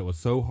bad, but it was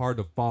so hard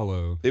to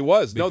follow. It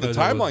was. No, the because it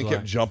was timeline kept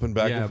like- jumping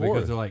back yeah, and because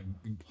forth. they're like,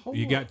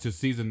 you got to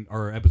season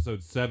or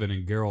episode 7,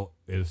 and Geralt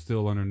is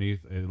still underneath.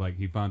 Like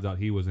he finds out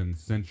he was in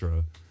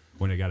Sintra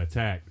when it got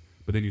attacked,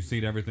 but then you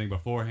see everything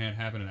beforehand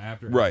happening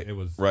after. Right, It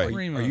was right.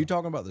 Remo. Are you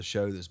talking about the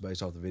show that's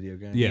based off the video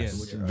game? Yes.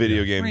 Witcher?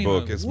 Video game Remo,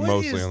 book. It's what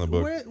mostly is- on the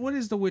book. What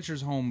is the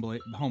Witcher's home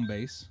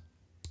base?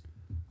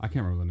 I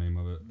can't remember the name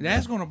of it.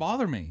 That's going to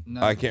bother me.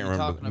 No, I can't you're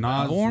remember. talking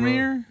about- Nas-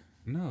 Vormir?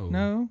 No.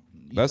 No.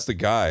 That's the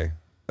guy.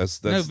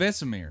 That's No,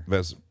 Vesemir.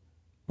 Vesemir's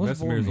What's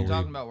the Vormir? You're lead.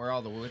 talking about where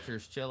all the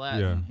Witchers chill at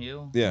Yeah. and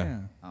heal? yeah.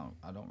 Oh,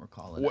 I don't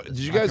recall it. What, at did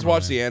this you time. guys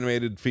watch the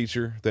animated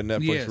feature that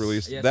Netflix Yes.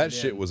 released? Yes, that I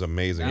shit did. was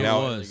amazing. That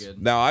now, was really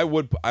good. now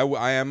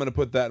I am gonna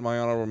put that in my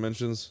honorable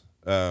mentions.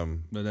 But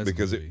that's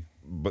Because a it, movie.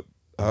 but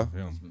huh?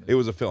 Film. It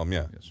was a film.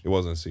 Yeah, Yes. it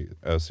wasn't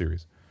a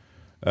series.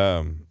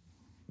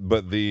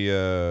 But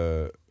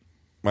the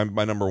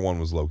my number one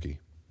was Loki.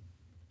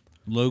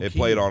 Low It key.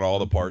 played on all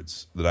the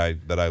parts that I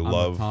I'm a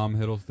love. Tom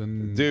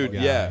Hiddleston. Dude, guy,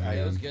 yeah. man.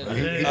 Yeah, it was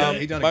good.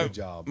 He done a my, good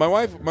job. My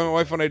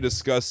wife and I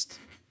discussed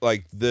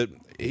like that.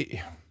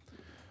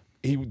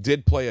 He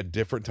did play a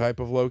different type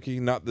of Loki,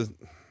 not the.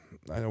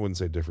 I wouldn't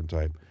say different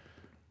type.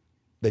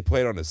 They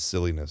played on his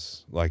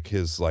silliness, like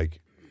his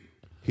like.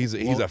 He's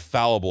a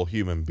fallible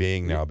human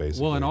being now,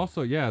 basically. Well, and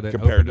also, yeah, that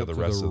Compared opened to up the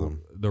rest of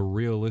them. the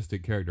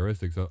realistic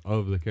characteristics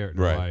of the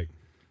character. Right. Like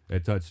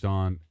it touched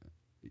on,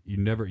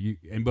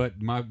 but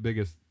my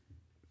biggest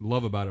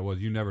love about it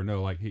was you never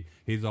know. Like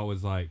he's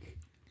always like,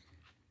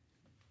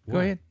 Go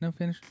ahead. No,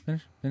 finish.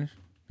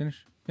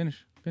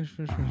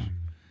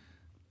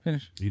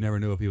 You never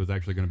knew if he was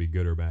actually going to be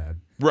good or bad.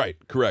 right,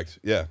 correct,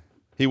 yeah.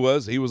 He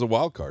was a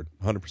wild card,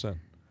 100%.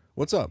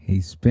 What's up?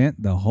 He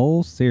spent the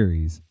whole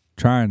series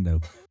trying to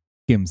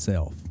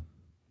himself.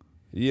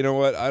 You know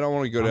what? I don't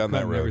want to go I'm down that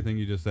cutting road. everything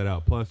you just said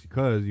out. Plus,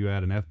 because you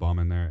had an F-bomb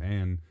in there,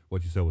 and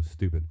what you said was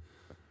stupid.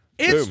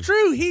 It's Boom.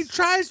 true. He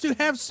tries to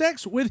have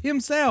sex with I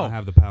himself.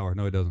 have the power.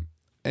 No, it doesn't.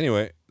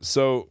 Anyway,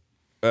 so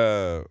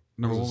Number what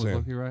one I was saying?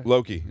 Loki, right?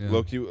 Loki, Yeah.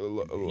 Loki.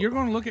 You're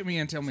going to look at me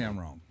and tell me I'm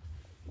wrong.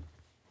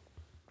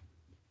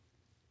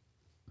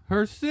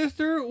 Her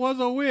sister was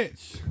a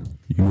witch.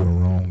 You are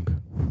wrong.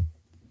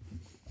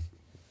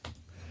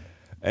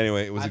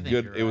 Anyway, it was I a think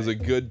good. you're It was a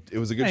right. good. It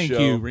was a good Thank show.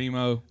 you,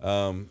 Remo.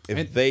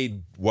 If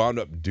they wound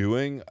up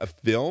doing a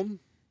film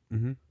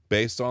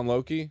based on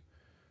Loki,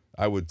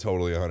 I would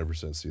totally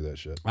 100% see that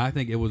shit. I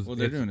think it was. Well,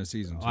 they're it's- doing a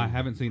season 2. I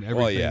haven't seen everything.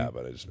 Well, yeah,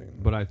 but I just mean.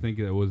 but I think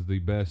it was the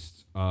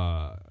best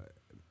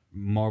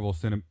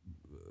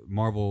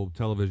Marvel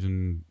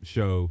television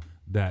show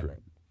that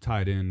Correct.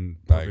 tied in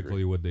I agree.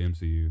 perfectly with the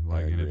MCU.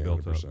 Like, and agree it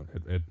built 100%. up.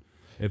 It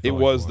it felt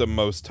like was the one.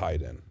 most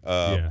tied in.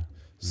 Yeah.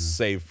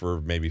 Save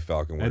for maybe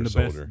Falcon Winter And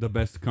Soldier. the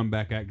best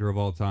comeback actor of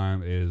all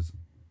time is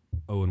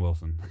Owen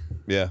Wilson.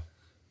 Yeah.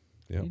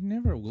 He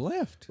never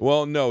left.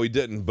 Well, no, he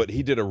didn't, but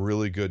he did a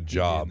really good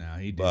job now.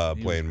 He did. He was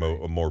playing great.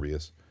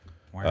 Morbius.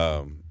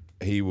 Wow.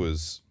 He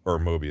was, or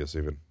Mobius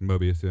even.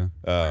 Mobius,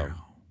 yeah.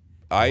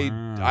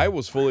 I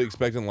was fully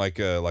expecting like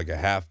a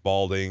half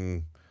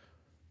balding,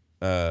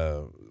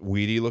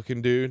 weedy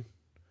looking dude,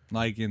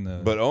 Like in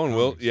the. but Owen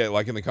comics.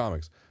 like in the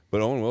comics.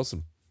 But Owen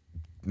Wilson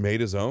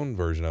made his own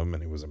version of him,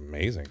 and it was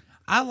amazing.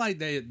 I like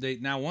they.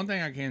 Now, one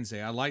thing I can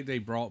say, I like they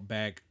brought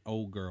back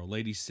old girl,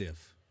 Lady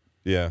Sif,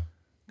 Yeah.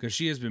 because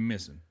she has been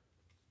missing.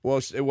 Well,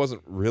 it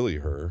wasn't really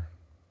her.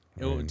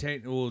 It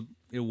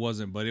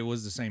wasn't, but it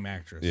was the same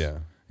actress. Yeah.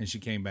 And she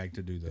came back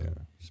to do the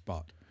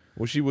spot.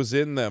 Well, she was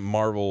in that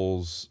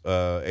Marvel's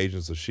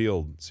Agents of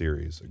Shield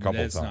series a couple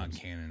That's times.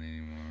 not canon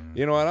anymore.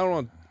 You know,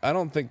 I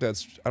don't think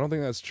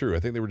that's true. I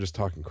think they were just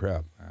talking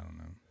crap. I don't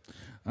know.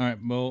 All right,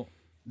 well,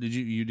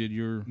 you did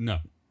your No.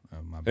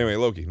 my bad. Anyway,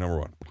 Loki number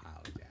one.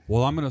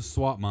 Well, I'm gonna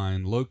swap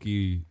mine.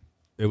 Loki.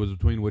 It was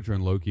between Witcher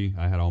and Loki.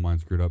 I had all mine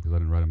screwed up because I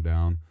didn't write them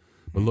down.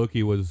 But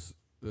Loki is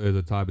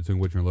a tie between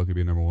Witcher and Loki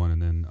being number one,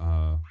 and then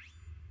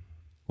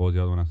what was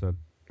the other one I said?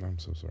 I'm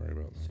so sorry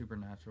about that.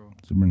 Supernatural.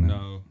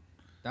 No.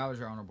 That was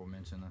your honorable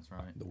mention. That's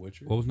right. The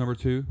Witcher. What was number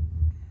two?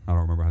 I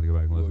don't remember. I had to go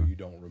back and Well, listen. you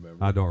don't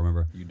remember. I don't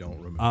remember. You don't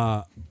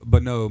remember.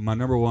 But no, my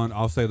number one.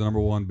 I'll say the number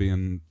one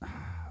being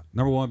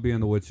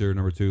The Witcher.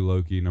 Number two,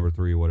 Loki. Number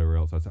three, whatever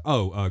else I said.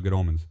 Good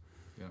Omens.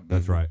 Yeah.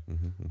 That's right.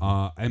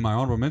 Mm-hmm. And my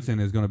honorable mention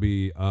is going to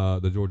be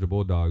the Georgia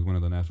Bulldogs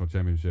winning the national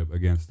championship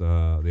against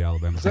the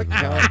Alabama. Does that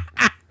Crimson count? Tide.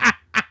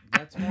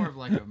 That's more of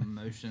like a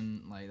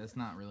motion. Like that's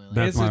not really. Like,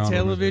 That's It's my a honorable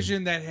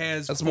television that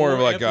has. That's more of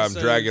 4 like I'm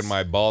episodes. dragging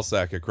my ball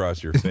sack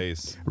across your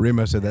face.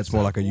 Remo said that's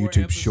more like a 4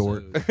 YouTube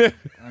short. episodes.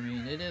 I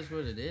mean, it is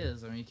what it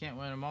is. I mean, you can't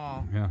win them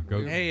all. Yeah,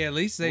 go. Hey, at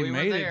least they We were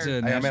made there. it to.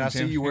 Hey, Hey, I mean, national I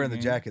see you wearing the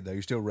championship, jacket though.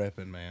 You're still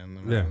repping, man. I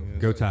mean, Yeah,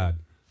 it's go like- Tide.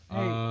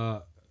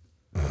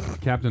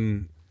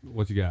 Captain,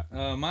 what you got?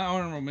 man. My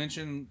honorable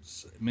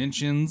mentions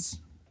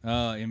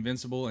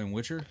Invincible and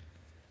Witcher.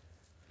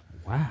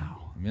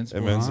 Wow.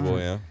 Invincible,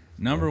 yeah.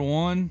 Number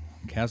 1,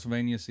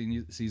 Castlevania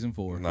season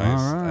 4. Nice.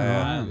 All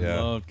right. I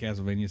Yeah. loved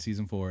Castlevania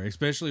season 4,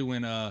 especially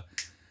when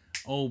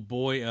old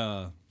boy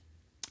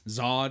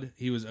Zod,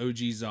 he was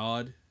OG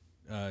Zod,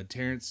 not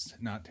Terrence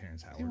He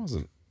Howard,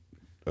 wasn't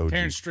OG.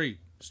 Terrence Street,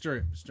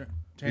 You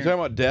talking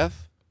about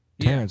Death?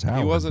 Terrence Howard.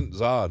 He wasn't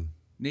Zod.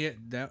 Yeah,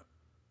 that.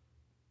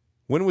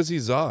 When was he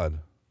Zod?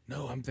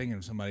 No, I'm thinking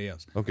of somebody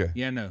else. Okay.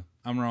 Yeah, no,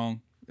 I'm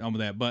wrong on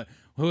that. But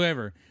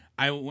whoever,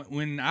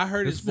 when I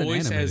heard This his is an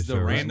voice animated as the show,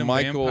 right? random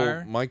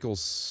vampire,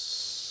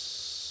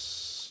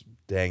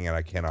 Dang it,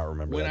 I cannot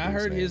remember. when that I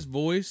dude's heard name. his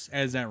voice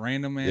as that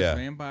random ass Yeah.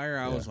 vampire,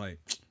 I Yeah. was like,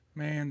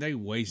 Man, they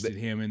wasted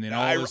him, and then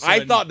all of a I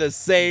sudden, thought the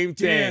same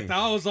thing. death.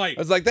 I was like,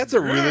 that's a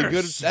really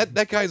good. Yes!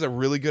 That guy's a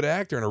really good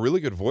actor and a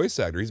really good voice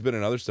actor. He's been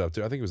in other stuff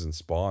too. I think he was in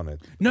Spawn. I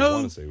no,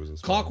 want to say he was in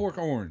Spawn. Clockwork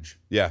Orange.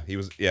 Yeah, he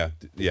was. Yeah.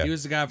 He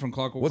was the guy from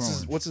Clockwork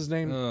Orange. What's his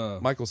name?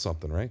 Michael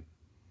something, right?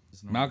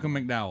 Malcolm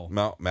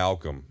McDowell.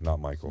 Malcolm, not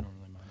Michael.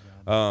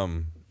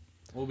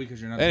 Well,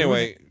 because you're not.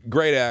 Anyway,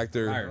 great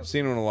actor. Tired.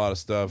 Seen him in a lot of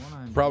stuff.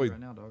 One I'm Probably right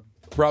now, dog.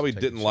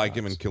 didn't like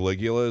him in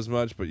Caligula as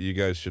much, but you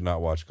guys should not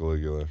watch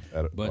Caligula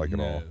at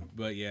all.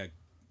 But yeah,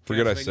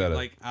 Forget I Castlevania, said it.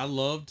 Like I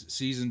loved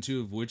season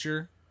 2 of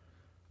Witcher,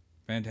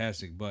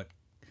 fantastic. But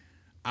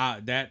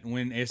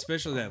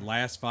especially that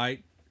last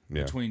fight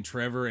Yeah. between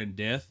Trevor and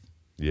Death,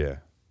 Yeah.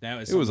 that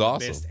was It was some of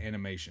the awesome. best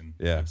animation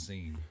Yeah. I've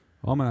seen.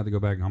 Well, I'm gonna have to go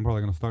back. I'm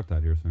probably gonna start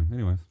that here soon.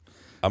 Anyways,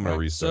 I'm gonna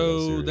Right, restart. so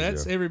that series,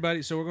 that's yeah.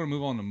 everybody. So we're gonna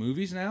move on to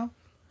movies now.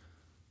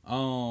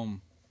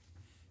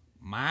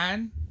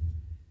 Mine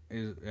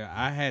is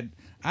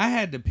I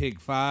had to pick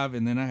 5,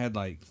 and then I had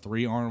like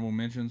 3 honorable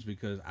mentions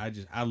because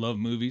I love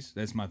movies.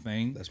 That's my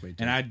thing. That's me too.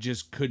 And I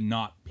just could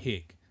not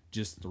pick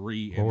just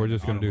 3. well, we're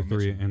just gonna do honorable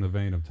 3 mentions. in the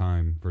vein of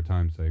time. For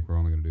time's sake, we're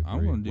only gonna do 3.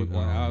 I'm gonna do. with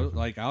one honorable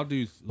mention. I'll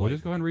do. Well,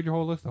 just go ahead and read your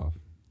whole list off.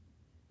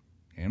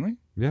 Can we?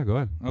 Yeah, go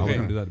ahead. I was Okay.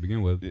 gonna do that to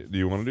begin with. Do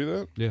you want to do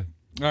that? Yeah.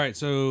 All right.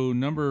 So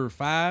number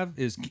 5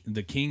 is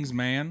The King's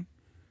Man.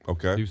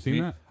 Okay. You've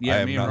seen that? I Yeah,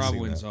 have me and not Rob seen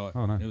went and that. saw it.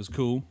 Oh, nice. It was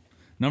cool.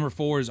 Number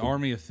 4 is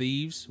Army of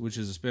Thieves, which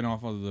is a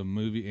spinoff of the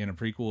movie and a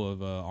prequel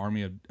of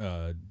Army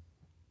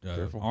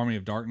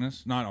of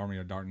Darkness. Not Army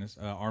of Darkness.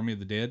 Army of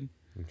the Dead.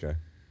 Okay.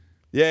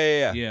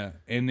 Yeah. Yeah.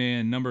 And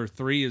then number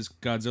 3 is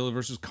Godzilla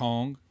versus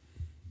Kong.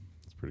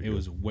 It's pretty It good.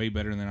 was way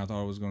better than I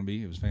thought it was going to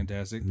be. It was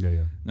fantastic.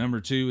 Yeah. Number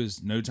 2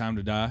 is No Time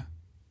to Die,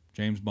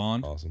 James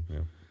Bond. awesome.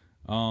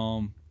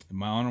 Yeah.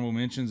 My honorable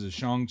mentions is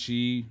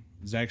Shang-Chi,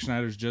 Zack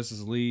Snyder's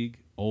Justice League,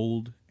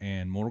 Old,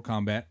 and Mortal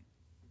Kombat.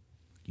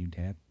 You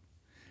tap.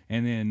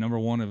 And then number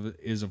 1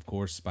 is of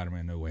course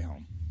Spider-Man: No Way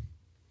Home.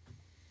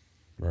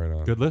 Right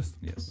on. Good list.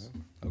 Yes.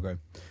 Okay.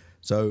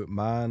 So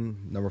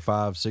mine, number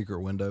 5, Secret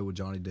Window with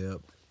Johnny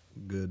Depp.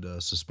 Good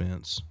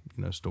suspense,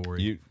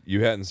 story.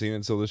 You hadn't seen it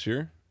until this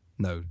year,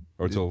 No.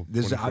 or till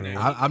This is,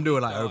 2021? I'm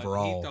doing like He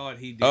overall. thought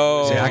he did.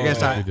 Oh. See, I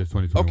guess I- Just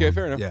 2021. Okay,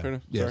 fair enough. Yeah. Fair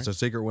enough. Yeah. Sorry. So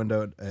Secret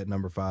Window at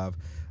number 5.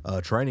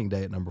 Training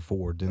Day at number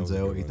 4. was a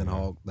Denzel, good Ethan one,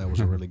 yeah. Hawke. That was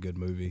a really good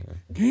movie.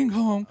 King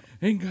Kong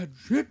ain't got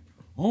shit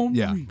on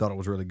Yeah, me. thought it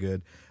was really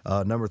good.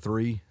 Number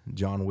 3,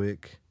 John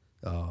Wick.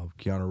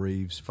 Keanu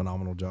Reeves,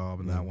 phenomenal job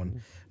in that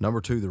one.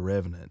 Number 2, The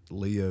Revenant.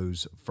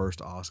 Leo's first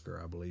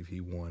Oscar, I believe he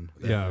won.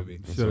 That Yeah, movie.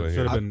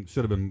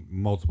 should have been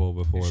multiple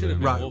before. should've then.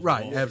 been. Right, Wolf of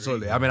right, Wall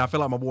absolutely. Street. I mean, I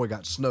feel like my boy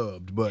got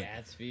snubbed, but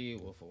Gatsby,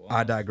 Wolf of Wall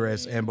I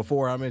digress. Street. And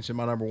before I mention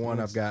my number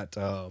 1, I've got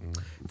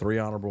 3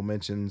 honorable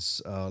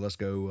mentions. Let's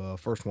go.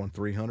 First one,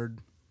 300.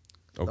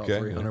 Thought Okay.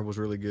 300 was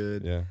really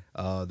good.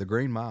 Yeah. The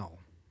Green Mile.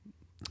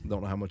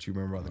 Don't know how much you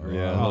remember about the Green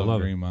Yeah. Mile. I love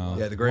love it. Green Mile.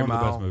 Yeah, the Green One of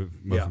the Mile.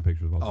 best motion Yeah.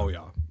 pictures of all time. Oh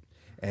yeah,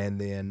 and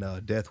then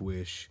Death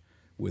Wish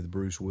with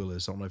Bruce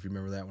Willis. I don't know if you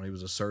remember that one. He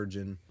was a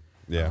surgeon.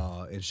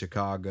 Yeah. In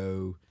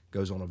Chicago,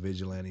 goes on a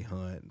vigilante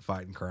hunt,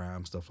 fighting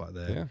crime, stuff like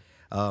that.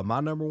 Yeah. My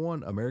number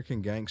 1,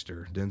 American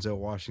Gangster, Denzel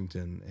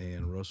Washington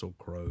and Russell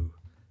Crowe.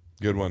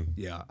 Good one.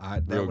 Yeah,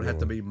 that Real would good have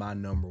to one. be my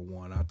number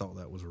 1. I thought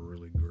that was a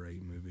really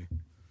great movie.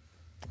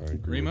 I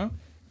agree. Remo? with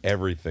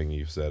everything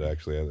you've said,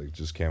 actually, I think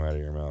just came out of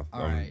your mouth.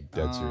 All I'm right,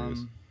 dead serious.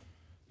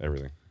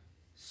 Everything.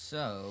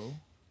 So,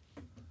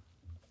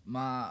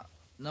 my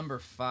number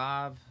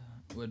 5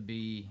 would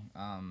be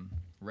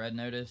Red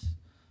Notice.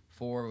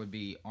 4 would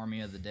be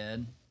Army of the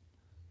Dead.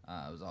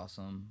 It was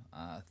awesome.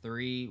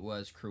 3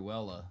 was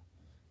Cruella.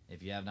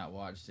 If you have not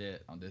watched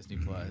it on Disney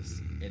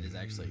Plus, it is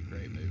actually a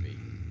great movie.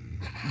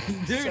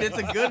 Dude, it's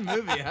a good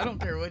movie. I don't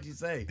care what you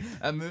say.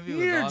 That movie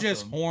was You're awesome.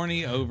 just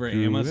horny over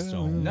Emma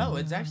Stone. No,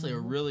 it's actually a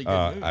really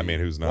good movie. I mean,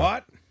 who's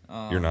not?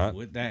 You're not?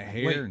 With that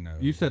hair, Wait, no.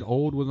 you said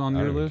Old was on I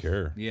your don't even list.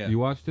 care. Yeah. You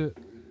watched it?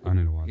 I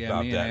need to watch. Yeah,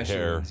 Stop me and that Ashley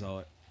hair. went and saw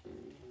it. it.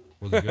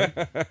 Was it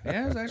good?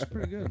 Yeah, it was actually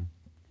pretty good.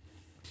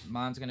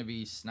 Mine's gonna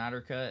be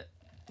Snyder Cut.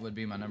 Would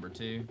be my number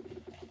 2,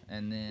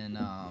 and then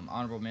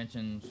honorable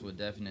mentions would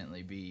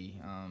definitely be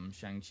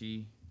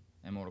Shang-Chi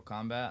and Mortal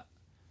Kombat,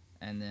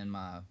 and then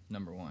my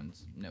number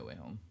 1's No Way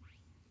Home.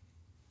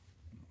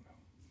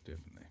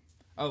 Definitely.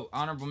 Oh,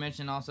 honorable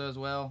mention also as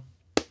well,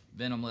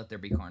 Venom: Let There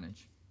Be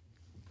Carnage.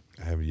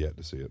 I have yet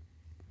to see it.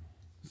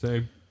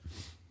 Same.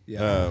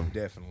 Yeah,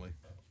 definitely.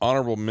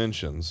 Honorable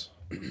mentions.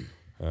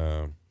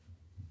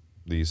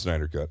 The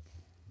Snyder Cut.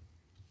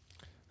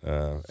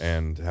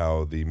 And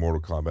how the Mortal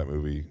Kombat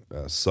movie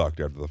sucked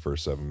after the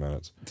first 7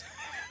 minutes.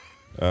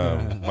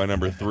 My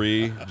number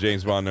 3,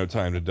 James Bond: No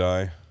Time to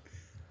Die.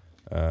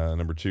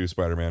 Number 2,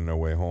 Spider-Man: No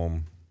Way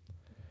Home.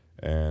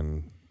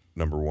 And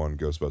number 1,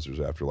 Ghostbusters: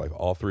 Afterlife.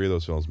 All 3 of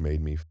those films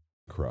made me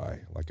cry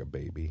like a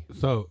baby.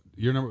 So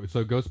your number.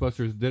 So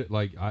Ghostbusters did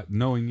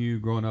knowing you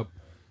growing up.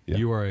 Yeah.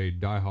 You are a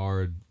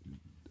diehard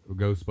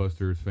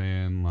Ghostbusters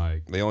fan.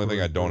 Like The only thing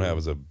I don't have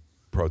is a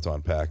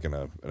proton pack and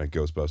a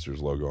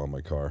Ghostbusters logo on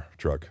my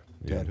truck.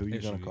 Dad, who you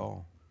It gonna should be.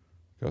 call?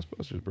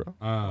 Ghostbusters, bro.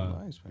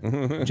 Nice,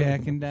 man.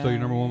 Jack and Diane. So your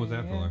number one was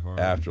Afterlife. All right.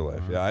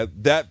 Afterlife. All Yeah,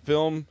 right. that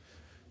film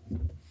I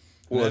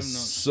have was not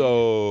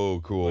so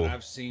But cool.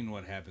 I've seen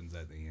what happens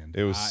at the end.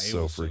 It was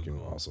so freaking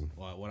cool. awesome.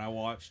 Well, what I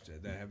watched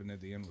that happened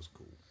at the end was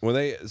cool. When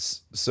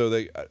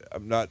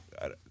I'm not.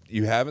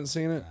 You haven't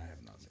seen it, I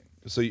have not seen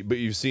it. so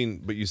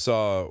but you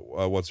saw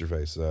what's her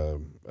face,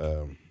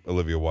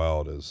 Olivia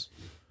Wilde as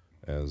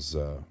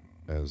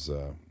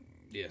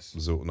Yes.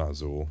 Zool, not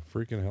Zool.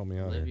 Freaking help me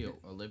out here.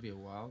 Olivia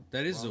Wilde.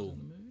 That is Wilde's Zool.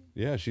 in the movie?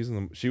 Yeah,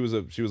 she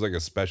was like a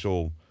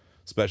special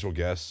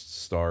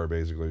guest star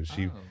basically.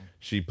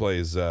 She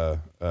plays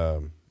dang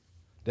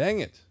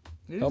it.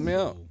 Help me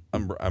out.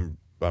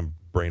 I'm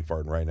brain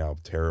farting right now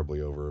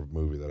terribly over a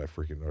movie that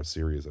or a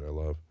series that I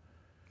love.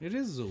 It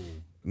is Zool.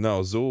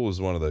 No, Zool was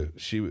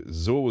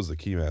Zool was the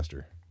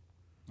keymaster.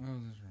 Oh,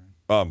 that's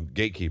right.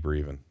 Gatekeeper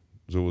even.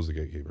 Zool was the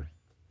gatekeeper.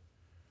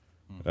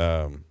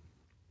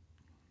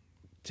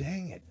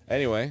 Dang it.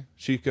 Anyway,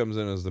 she comes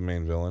in as the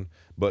main villain,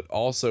 but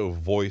also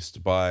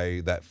voiced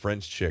by that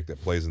French chick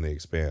that plays in The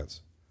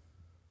Expanse.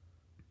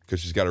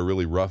 Because she's got a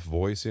really rough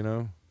voice, you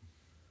know.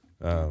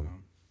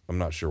 I'm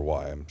not sure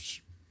why.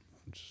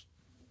 It's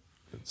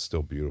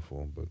still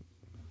beautiful, but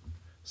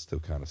still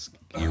kind of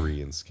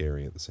eerie and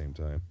scary at the same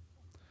time.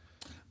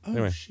 Oh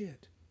Anyway.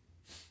 shit!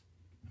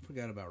 I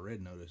forgot about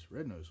Red Notice.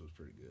 Red Notice was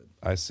pretty good.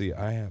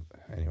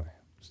 Anyway,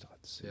 still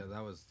have to see. Yeah,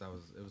 it was.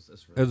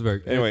 It was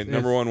very. Anyway,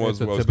 number one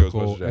was it's a Ghostbusters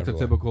typical. It's a Afterlife.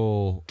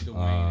 typical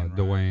Dwayne and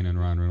Dwayne and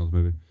Ryan Reynolds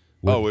movie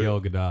with Oh, Gal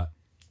Gadot.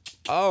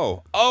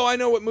 Oh, I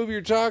know what movie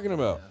you're talking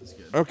about. That's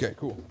good. Okay,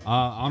 cool.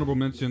 Honorable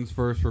mentions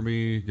first for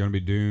me gonna be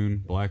Dune,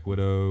 Black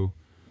Widow,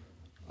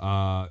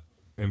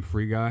 and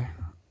Free Guy,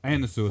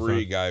 and the Suicide.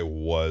 Free Guy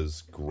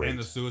was great. And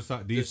the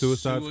Suicide. The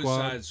Suicide Squad.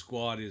 Suicide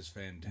Squad is The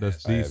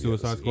fantastic. I have yet to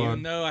Suicide see it. Squad.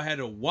 Even though I had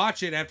to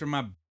watch it after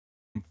my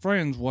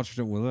friends watched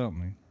it without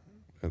me.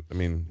 I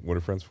mean, what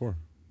are friends for?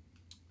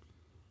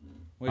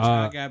 Which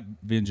I got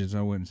vengeance.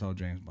 I went and saw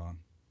James Bond.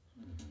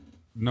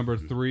 Number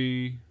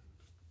 3,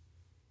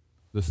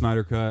 the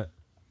Snyder Cut.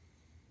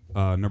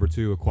 Number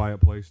 2, A Quiet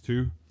Place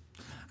 2.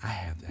 I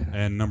have that.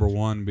 And number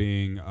 1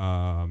 being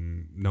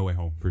No Way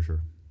Home for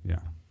sure. Yeah.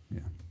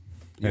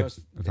 You know, It's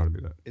hard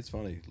to be that. It's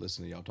funny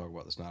listening to y'all talk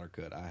about the Snyder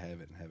Cut. I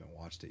haven't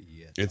watched it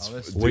yet. It's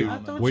that's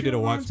dude, We did a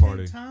watch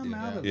party.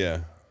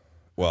 yeah.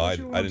 Well, I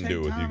didn't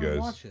do it with you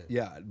guys.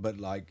 Yeah, but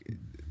like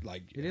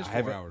It is I 4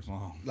 haven't- hours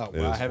long. Like, It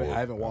well, is I 4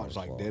 haven't watched hours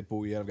like long.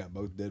 Deadpool yet. I've got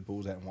both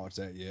Deadpools. Haven't watched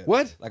that yet.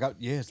 What?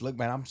 Yes, look,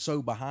 man, I'm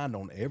so behind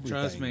on everything.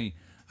 Trust me,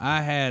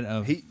 I had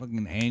a He-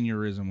 fucking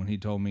aneurysm when he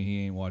told me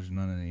he ain't watching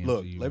none of the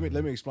Look, MCU let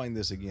movies. me explain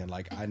this again.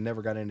 Like, I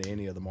never got into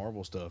any of the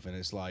Marvel stuff, and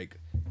it's like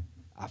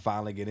I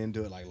finally get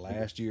into it like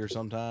last year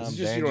sometime. Is it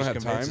just Dan you don't just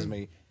have convinces time?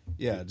 me.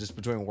 Yeah, just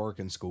between work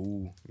and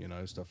school,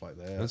 stuff like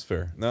that. That's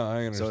fair. No,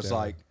 I understand. So it's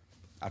like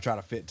I try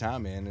to fit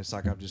time in. It's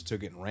like I've just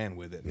took it and ran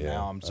with it. And Yeah,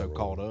 now I'm I so roll.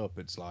 caught up.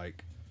 It's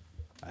like,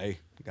 hey,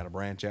 got to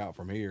branch out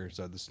from here.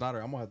 So the Snyder,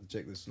 I'm gonna have to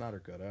check the Snyder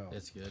Cut out.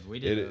 It's good. We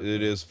did.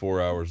 it is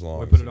 4 hours long.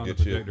 We put it on the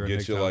Get you- projector and get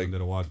Nick's you house like and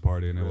did a watch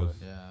party, and it was.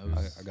 Yeah, it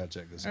was. I gotta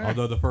check this out.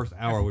 Although the first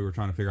hour we were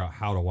trying to figure out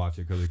how to watch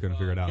it because we couldn't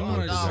figure it out. You So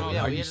wanna it was just- just- No,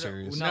 yeah, Are we you ended up-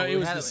 serious? No, No, we it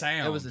was had the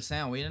sound. It was the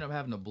sound. We ended up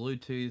having to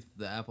Bluetooth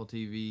the Apple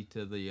TV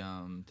to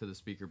the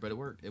speaker, but it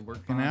worked. It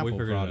worked An fine. Apple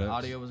figured it out. product.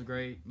 Audio was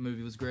great.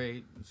 Movie was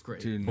great. It was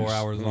great. Dude, 4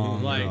 hours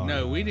long. Like, Oh,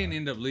 no, yeah. we didn't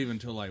end up leaving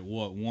until like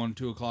what 1,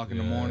 2 o'clock in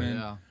the Yeah. morning.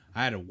 Yeah.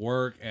 I had to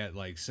work at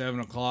like 7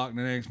 o'clock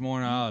the next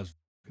morning. I was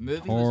Movie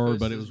Hard, was supposed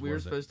but to, it was we were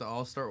worth it. supposed to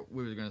all start.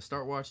 We were gonna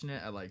start watching it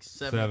at like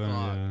 7 7,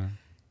 o'clock. yeah.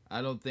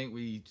 I don't think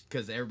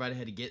because everybody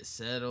had to get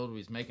settled. We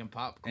was making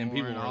popcorn And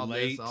people were all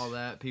late. this, all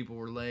that. People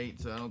were late,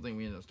 so I don't think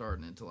we ended up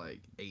starting until like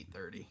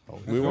 8:30.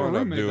 we Oh, wound wait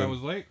a up minute, that doing.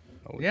 was late.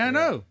 yeah, I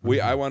know.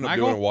 I wound up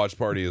Michael? doing a watch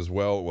party as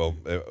well. Well,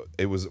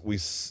 it was we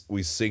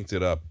synced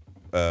it up.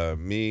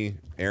 Me,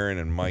 Aaron,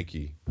 and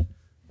Mikey.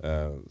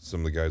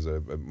 Some of the guys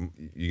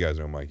you guys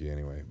know Mikey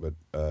anyway, but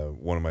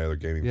one of my other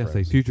gaming Yes, a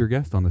friends. future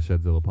guest on the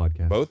Shedzilla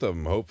podcast. Both of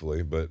them,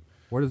 hopefully, but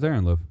Where does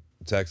Aaron live?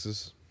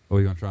 Texas. Oh,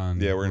 you gonna try and?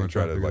 Yeah, we're gonna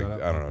try to figure like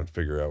that out? I don't know,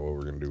 figure out what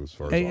we're gonna do as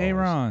far as Hey, hours,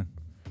 Ron.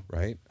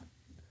 right?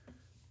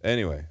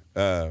 Anyway,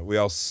 we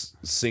all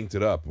synced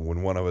it up, and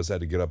when one of us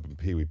had to get up and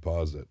pee, we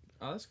paused it.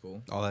 Oh, that's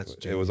cool. Oh, that's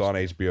It was on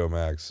HBO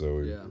Max, so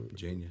Yeah.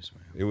 genius,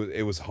 man.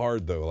 it was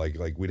hard though. Like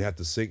we'd have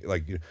to sync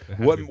like had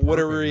to what be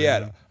whatever perfect, we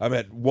man. at. I'm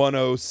at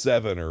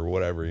 107 or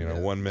whatever,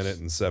 1 minute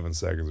and 7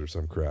 seconds or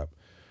some crap.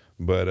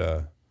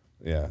 But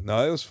yeah,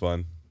 no, it was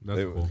fun.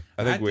 That's cool.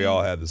 I think we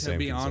all had the same. To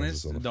be consensus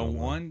honest, on the film,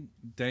 though. one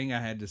thing I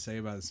had to say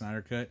about the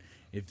Snyder Cut,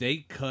 if they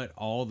cut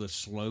all the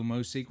slow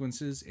mo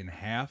sequences in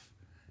half,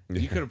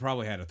 you could have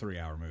probably had a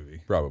 3-hour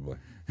movie. Probably.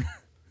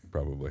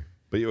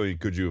 But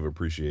could you have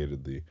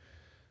appreciated the?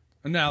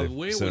 Now The the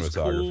way it was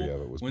cinematography cool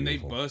of it was when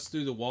beautiful. they bust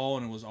through the wall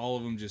and it was all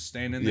of them just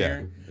standing Yeah,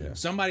 there. yeah.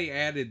 Somebody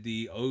added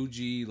the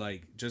OG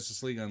like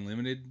Justice League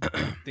Unlimited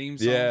theme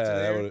song. Yeah, to that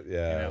there, would. and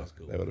Yeah, that was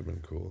cool. that would have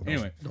been cool.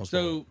 Anyway,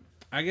 so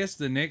I guess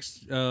the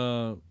next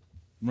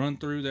run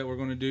through that we're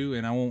going to do,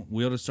 and I want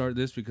Will to start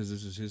this because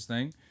this is his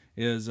thing,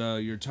 is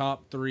your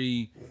top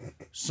 3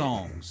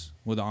 songs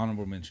with an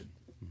honorable mention.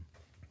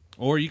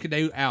 Or you could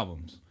do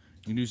albums.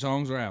 You do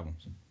songs or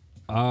albums?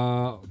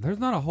 There's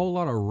not a whole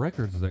lot of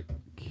records that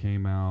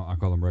came out. I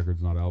call them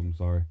records, not albums.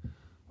 Sorry.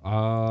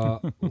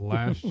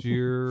 Last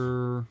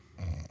year.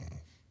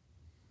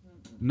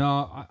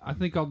 No, I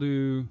think I'll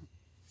do.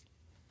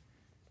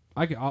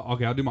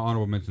 I'll do my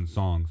honorable mention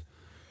songs.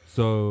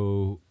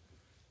 So,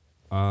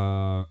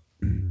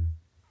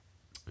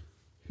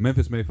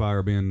 Memphis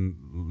Mayfire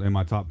being in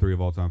my top 3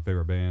 of all time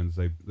favorite bands.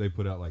 They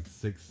put out like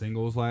 6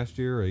 singles last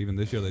year. Or even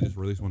this year, they just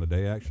released one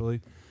today. Actually,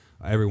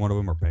 every one of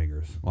them are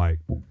bangers. Like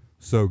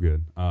so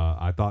good.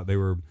 I thought they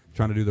were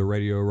trying to do the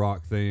radio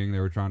rock thing. They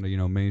were trying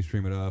to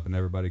mainstream it up, and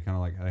everybody kind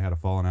of like they had a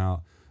falling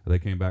out. They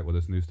came back with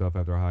this new stuff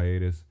after a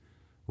hiatus.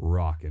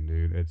 Rocking,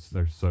 dude.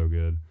 They're so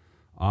good.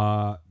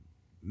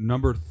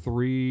 Number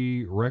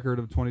 3 record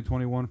of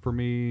 2021 for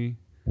me.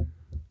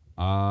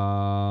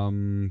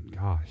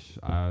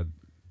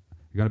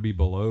 Gonna be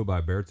Below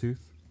by Beartooth.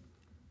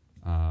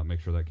 Make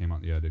sure that came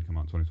out. Yeah, it did come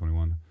out in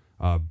 2021.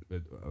 A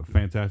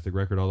fantastic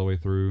record all the way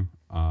through.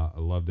 I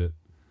loved it.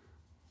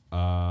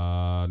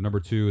 Number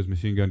 2 is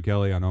Machine Gun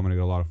Kelly. I know I'm gonna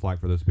get a lot of flack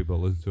for this. People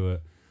that listen to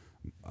it.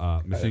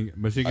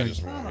 Machine I Gun.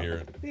 just want to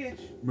hear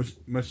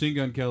it. Machine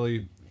Gun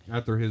Kelly,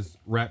 after his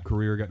rap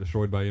career got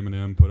destroyed by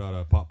Eminem, put out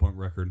a pop punk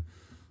record,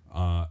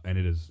 and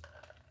it is.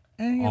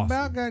 And he awesome.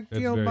 about got It's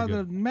killed very by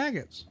good. the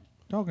maggots.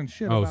 Talking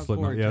shit Oh, about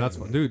Slipknot. Corey Yeah, that's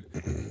Taylor. dude.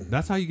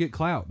 That's how you get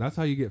clout. That's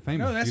how you get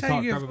famous. No, that's you how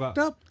talk you get crap fucked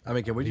about. up. I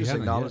mean, can we He just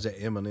hasn't acknowledge yet.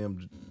 that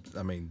Eminem,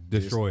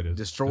 Destroyed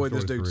this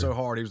dude career. so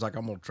hard. He was like,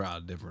 I'm gonna try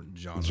a different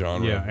genre.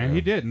 Yeah, and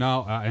he did.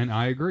 No, and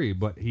I agree.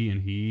 But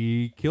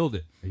he killed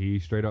it. He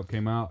straight up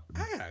came out.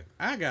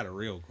 I got a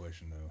real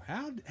question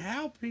though.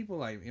 How people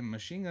like in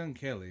Machine Gun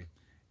Kelly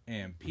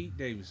and Pete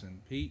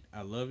Davidson. Pete,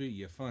 I love you.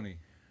 You're funny,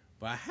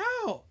 but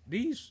how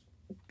these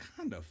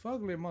kind of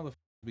fugly motherfuckers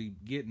be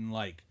getting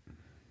like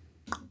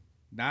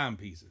dime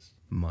pieces?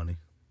 Money.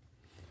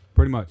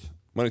 Pretty much.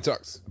 Money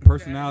talks.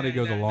 Personality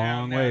goes a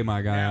long way,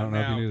 my guy. I don't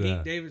know if you knew Pete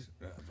that. Davis,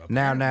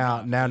 Now.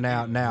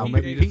 Well, Pete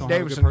maybe you just don't have a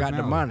Davidson good got the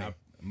personality. money.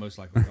 most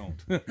likely don't.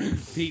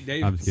 Pete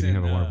Davidson. I'm just kidding.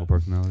 You have a wonderful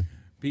personality.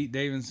 Pete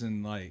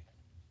Davidson, like,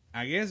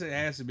 I guess it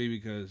has to be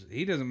because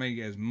he doesn't make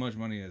as much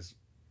money as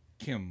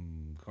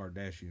Kim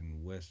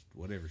Kardashian West,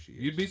 whatever she is.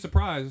 You'd be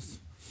surprised.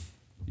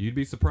 You'd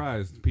be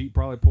surprised. Pete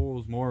probably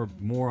pulls more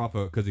off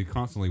of because he's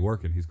constantly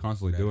working. He's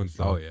constantly doing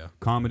stuff. Oh, yeah.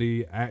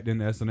 Comedy, acting,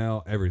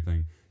 SNL,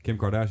 everything. Kim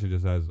Kardashian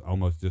just has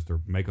almost just her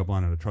makeup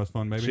line and a trust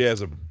fund, maybe. She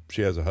has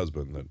a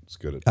husband that's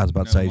good at. I was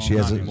about to say she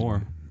Not has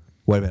anymore.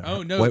 Wait a minute.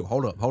 Oh, no. Wait,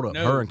 hold up.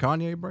 No. Her and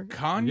Kanye break?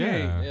 Kanye.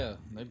 Yeah. Yeah,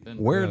 they've been.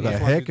 Where Yeah, the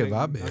that's why heck she's have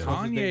I dating- been? that's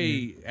why she's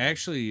dating- Kanye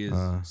actually is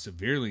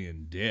severely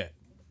in debt.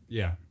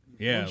 Yeah.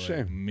 Yeah, What a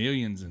like shame.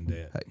 millions in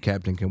debt. Hey,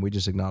 Captain, can we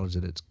just acknowledge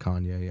that it's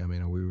Kanye? I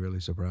mean, are we really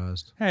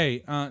surprised?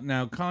 Hey,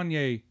 now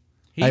Kanye,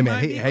 he Hey, man,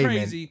 might be hey, man,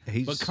 crazy,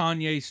 he's- but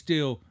Kanye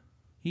still,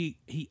 he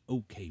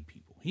okay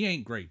people. He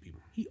ain't great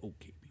people. He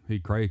okay people. He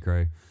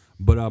cray.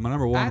 But my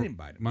number one, I'd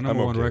invite him. my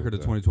number I'm one okay record of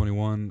with that.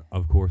 2021,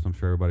 of course, I'm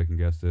sure everybody can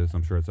guess this.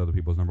 I'm sure it's other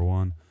people's number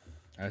one.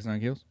 Ice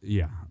Nine Kills.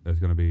 Yeah, it's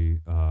going to be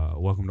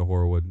Welcome to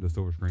Horrorwood, The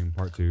Silver Screen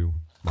Part 2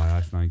 by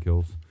Ice Nine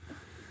Kills.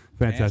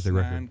 Fantastic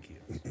record.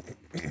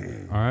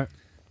 Kills. All right.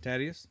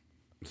 Thaddeus.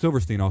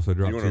 Silverstein also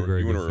dropped two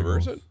very You good want to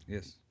reverse singles. it?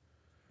 Yes.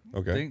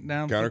 Okay. Think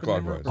down, flip it in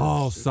Counterclockwise. reverse.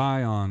 Oh,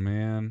 Scion,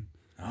 man.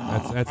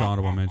 That's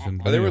honorable mention.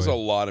 But There was a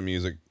anyways, lot of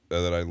music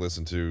that I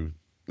listened to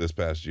this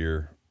past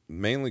year,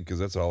 mainly because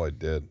that's all I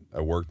did.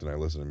 I worked and I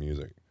listened to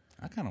music.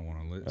 I kind of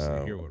want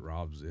to hear what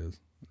Rob's is.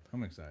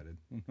 I'm excited.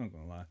 I'm not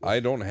gonna lie. I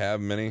don't have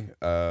many,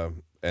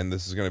 and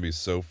this is going to be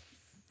so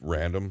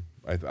random.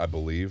 I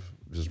believe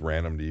just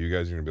random to you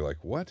guys. You're going to be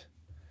like, "What?"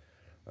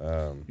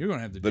 You're gonna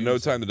have to The do No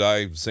some- Time to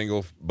Die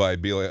single by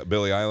Billie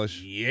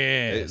Eilish.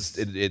 Yes.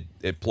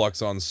 It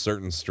plucks on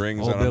certain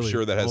strings, Old and I'm Billy-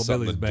 sure that has old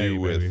something to Billy's do baby,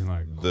 with baby,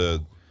 like-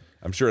 the.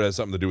 I'm sure it has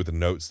something to do with the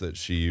notes that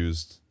she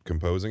used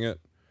composing it,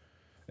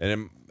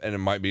 and it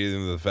might be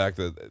even the fact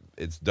that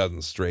it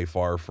doesn't stray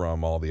far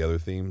from all the other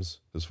themes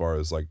as far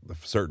as like the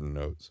certain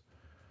notes.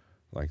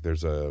 Like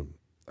there's a,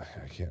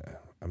 I can't.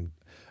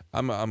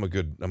 I'm a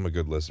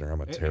good listener.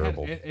 I'm a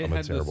terrible. It I'm a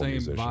had the terrible same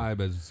musician.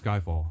 vibe as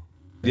Skyfall.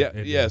 Yeah,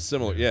 It yeah, did.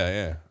 similar.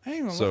 Yeah. I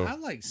ain't gonna So- lie, I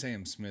like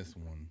Sam Smith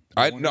one.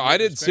 I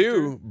did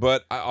too,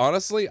 but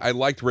honestly, I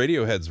liked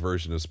Radiohead's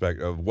version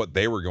of what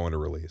they were going to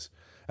release.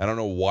 I don't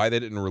know why they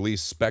didn't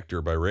release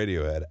Spectre by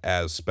Radiohead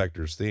as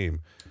Spectre's theme,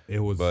 It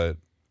was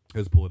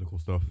political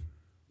stuff.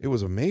 it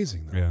was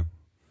amazing. Though. Yeah.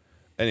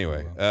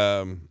 Anyway,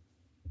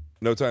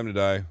 No Time to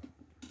Die.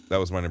 That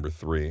was my number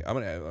 3. I'm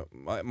gonna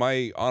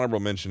my honorable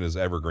mention is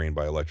Evergreen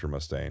by Electra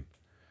Mustaine.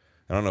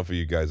 I don't know if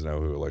you guys know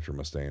who Electra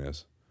Mustaine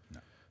is. No.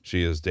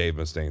 She is Dave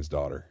Mustaine's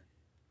daughter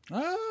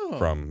Oh,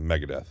 from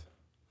Megadeth.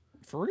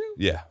 for real?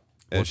 Yeah.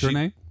 And What's her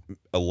name?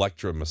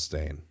 Electra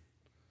Mustaine.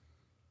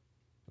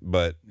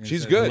 But It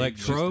she's says good.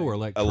 Electro or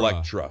Electra?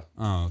 Electra.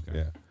 Oh, okay.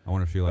 Yeah. I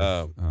wonder if she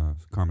likes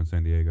Carmen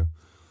Sandiego.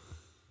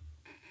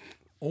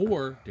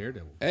 Or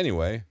Daredevil.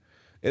 Anyway,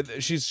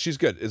 she's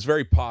good. It's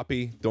very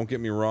poppy. Don't get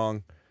me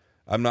wrong.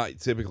 I'm not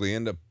typically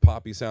into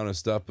poppy sounding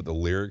stuff, but the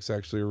lyrics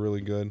actually are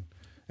really good.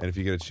 And if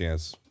you get a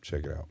chance,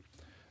 check it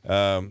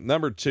out.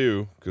 Number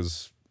 2,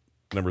 because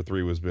Number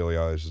 3 was Billie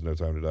Eilish's "No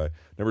Time to Die."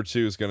 Number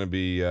 2 is going to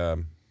be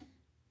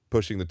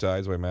 "Pushing the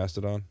Tides" by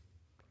Mastodon.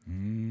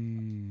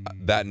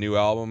 That new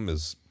album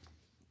is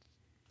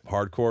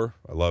hardcore.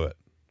 I love it.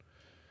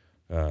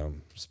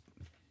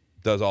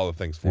 Does all the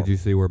things for Did me. you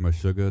see where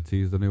Meshuggah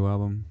teased the new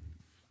album?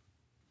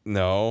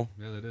 No.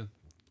 Yeah, they did.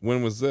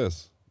 When was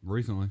this?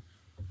 Recently.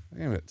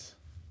 Damn it.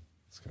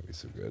 It's going to be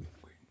so good.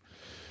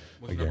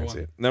 What's I number guarantee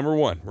one? it. Number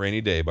 1,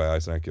 "Rainy Day" by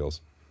Ice Nine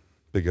Kills.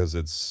 Because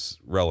it's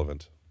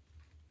relevant.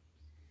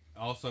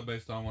 Also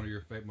based on one of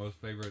your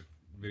most favorite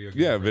video games.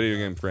 Yeah, video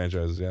game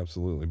franchises, yeah,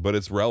 absolutely. But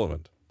it's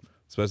relevant,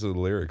 especially the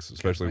lyrics,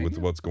 especially with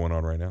what's going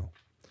on right now,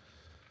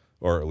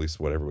 or at least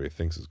what everybody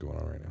thinks is going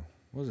on right now.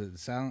 Was it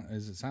Silent?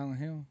 Is it Silent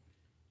Hill?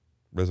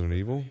 Resident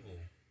Evil.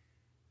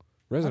 I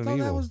Resident thought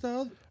Evil. that was the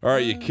other. All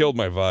right, you killed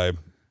my vibe.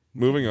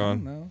 Moving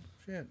on. No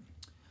shit.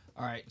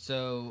 All right,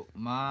 so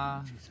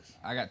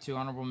I got 2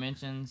 honorable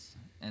mentions,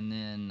 and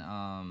then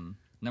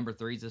number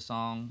 3 is a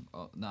song.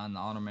 The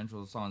honorable mention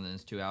is a song, and then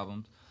it's 2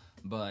 albums.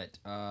 But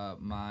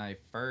my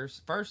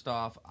first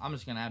off, I'm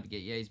just gonna have to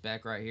get Ye's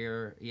back right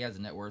here. He has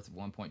a net worth of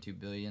 1.2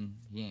 billion.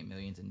 He ain't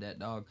millions in debt,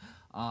 dog.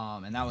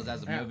 And that was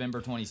as of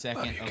November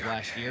 22nd of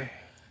last year.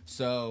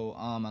 So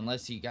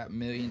unless he got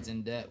millions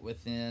in debt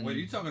within. Wait, are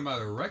you talking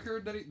about a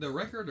record? The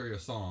record or your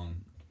song?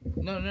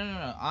 No.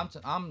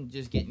 I'm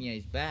just getting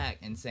Ye's back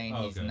and saying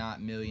he's Okay. not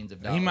millions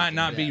of dollars. He might in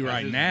not be debt.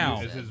 right his-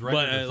 now, is his but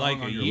record the like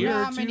song a on your year Do or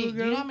you two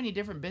know ago. how many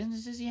different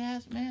businesses he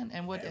has, man?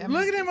 And what? I mean,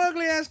 Look at them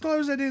ugly ass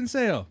clothes that didn't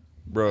sell.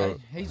 Bro,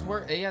 He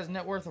has a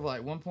net worth of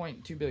like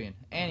 1.2 billion.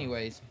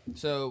 Anyways,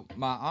 so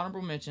my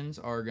honorable mentions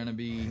are gonna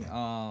be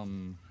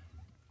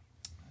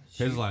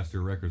His last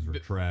 2 records were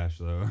trash,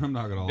 though. I'm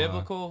not gonna lie.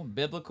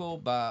 Biblical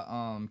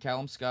by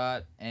Callum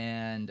Scott,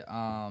 and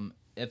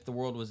If the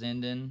World Was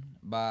Ending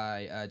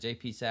by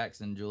J.P.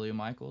 Sachs and Julia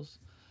Michaels.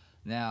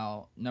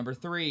 Now, number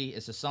 3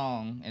 is a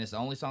song, and it's the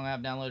only song I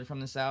have downloaded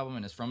from this album,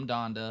 and it's from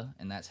Donda,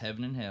 and that's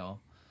Heaven and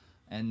Hell.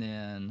 And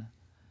then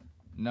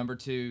number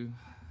 2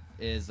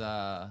 is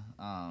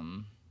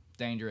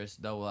Dangerous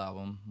double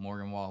album,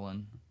 Morgan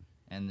Wallen,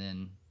 and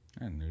then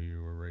I knew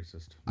you were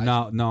racist.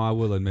 No, I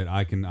will admit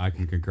I can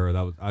concur.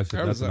 That's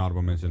an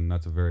audible mention.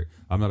 That's a very.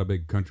 I'm not a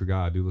big country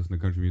guy. I do listen to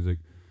country music,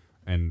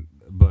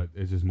 but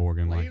it's just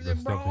Morgan like the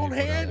stuff that he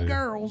put out there.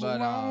 girls But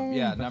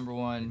yeah, number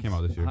 1 Came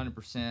out this year.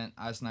 100%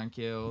 Ice Nine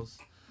Kills.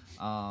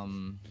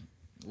 Welcome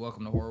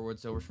to Horrorwood,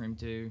 Silverstream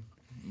 2.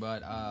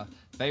 But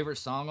favorite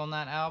song on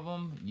that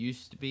album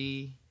used to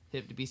be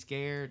Hip to Be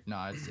Scared.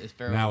 No, it's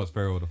Farewell. Now it's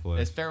Farewell to Flesh.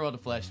 It's Farewell to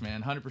Flesh,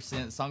 man.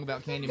 100% song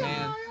about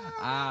Candyman.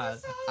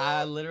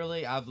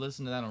 I've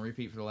listened to that on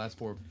repeat for the last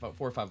 4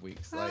 or 5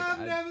 weeks. Like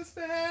never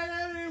spared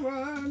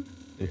anyone.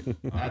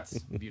 that's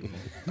beautiful.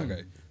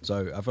 Okay,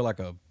 so I feel like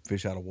a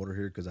fish out of water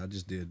here because I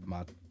just did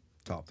my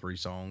top 3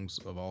 songs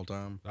of all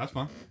time. That's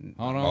fine.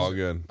 Hold all on.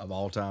 good. Of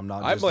all time,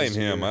 not I just blame this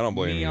him. year. I don't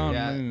blame Neon you.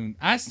 Yeah. Moon.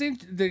 I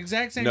sent the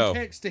exact same No.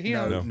 text to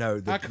him.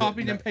 No. I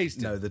copied and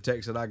pasted. No, the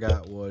text that I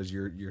got was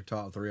your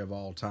top 3 of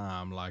all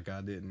time. Like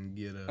I didn't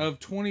get a. Of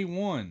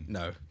 21.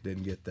 No,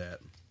 didn't get that.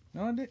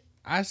 No, I did.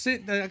 I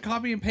sent the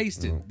copy and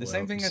pasted the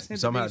same Well, thing I sent.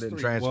 somehow to it these didn't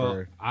 3. transfer.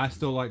 Well, I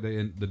still like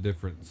the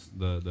difference.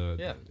 Yeah.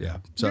 Yeah. You're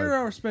So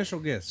our special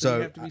guest, so, so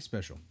you have to be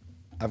special.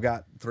 I've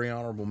got 3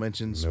 honorable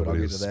mentions, but I'll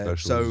Nobody get as to that.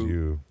 special So as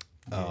you.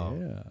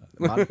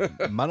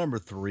 my number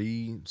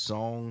 3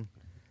 song,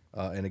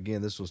 and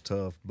again this was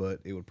tough, but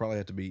it would probably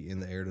have to be "In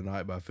the Air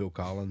Tonight" by Phil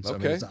Collins. I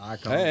mean, Okay. it's an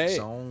iconic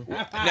song.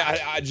 Now,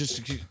 I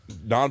just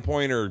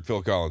non-point or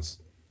Phil Collins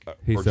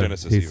He or said-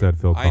 Genesis. he even. said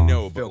Phil I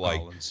know, Collins. but Phil like,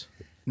 Collins,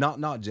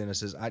 not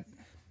Genesis.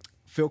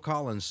 Phil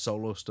Collins'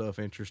 solo stuff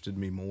interested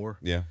me more.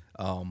 yeah,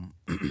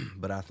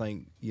 But I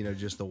think,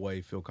 just the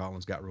way Phil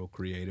Collins got real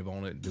creative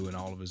on it, doing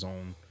all of his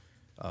own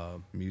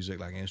music,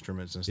 like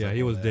instruments and stuff. Yeah,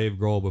 he like was that. Dave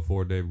Grohl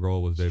before Dave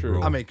Grohl was Dave true.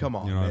 Grohl. I mean, come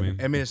on, You know man.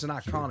 what I mean? It's an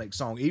iconic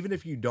song. Even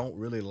if you don't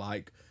really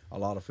like a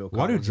lot of Phil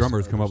Why Collins. do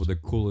drummers come up with the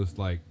coolest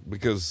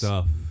because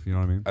stuff? You know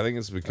what I mean? I think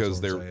it's because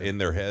what I'm they're saying. in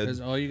their head.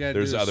 Because all you got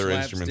There's do is other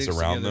slap instruments sticks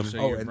around together them.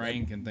 so your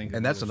brain can think of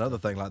And that's other another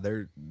thing. Like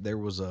there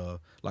was a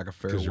you're all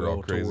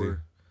farewell crazy.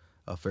 tour,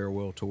 a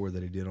farewell tour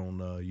that he did on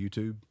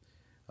YouTube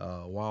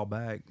a while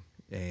back,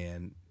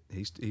 and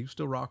he was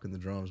still rocking the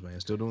drums, man.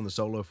 Still doing the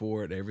solo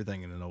for it,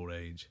 everything in an old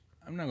age.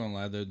 I'm not gonna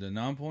lie though, the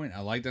non-point,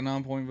 I like the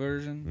non-point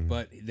version,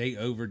 but they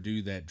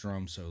overdo that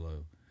drum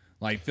solo.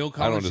 Like Phil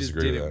Collins just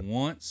disagree did with it that.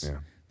 once. Yeah.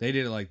 They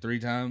did it like 3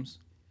 times.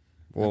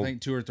 Well, I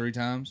think 2 or 3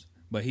 times.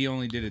 But he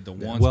only did it the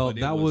once. Well, but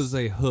it that was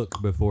a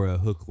hook before a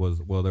hook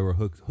was. Well, there were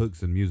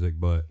hooks in music,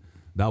 but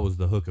that was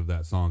the hook of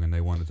that song, and they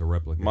wanted to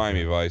replicate.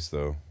 Miami that. Vice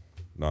though,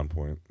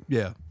 non-point.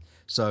 Yeah.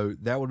 So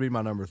that would be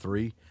my number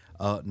 3.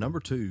 Number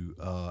 2,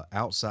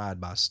 Outside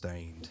by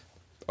Stained.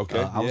 Okay,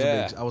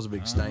 I was a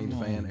big Stained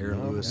fan.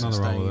 Aaron Lewis and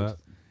Nothing wrong with Stained. that.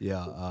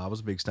 Yeah, I was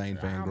a big Stained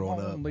fan growing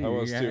up. I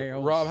was too.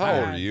 Rob, how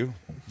old are you?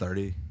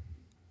 30.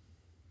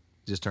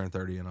 Just turned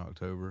 30 in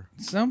October.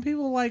 Some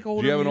people like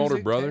older Do you have an older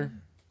music, brother?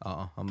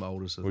 I'm the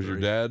oldest of Was 3. your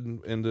dad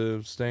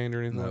into Stained or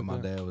anything No, like my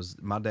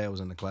that? dad was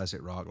into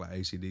classic rock like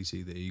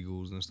AC/DC, the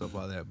Eagles, and stuff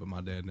like that. But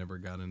my dad never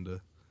got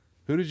into.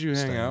 Who did you hang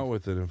Stained. out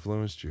with that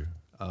influenced you?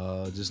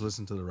 Just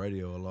listen to the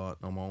radio a lot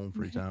on my own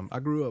free time. I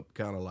grew up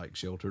kind of like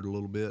sheltered a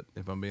little bit,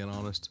 if I'm being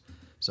honest.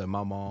 So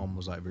my mom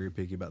was like very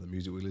picky about the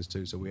music we listened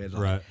to. So we had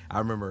like, Right. I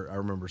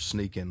remember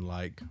sneaking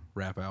like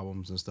rap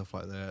albums and stuff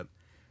like that.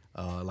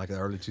 Like the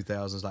early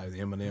 2000s, like the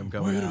Eminem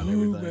coming out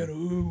and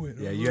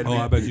everything. Yeah, you had to Oh, be,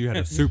 I bet you had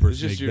to super It's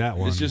just sneak your- that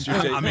one. it's just your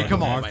I mean,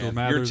 come on, Marshall man.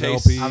 Mathers Your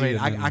taste- LP, I mean, and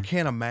I then-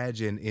 can't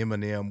imagine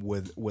Eminem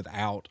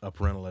without a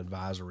parental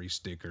advisory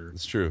sticker.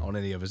 It's true. On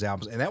any of his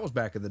albums, and that was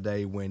back in the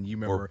day when you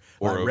remember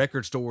Or like a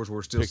record stores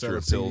were still picture selling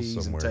of pills CDs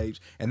and somewhere. tapes,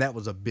 and that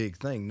was a big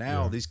thing.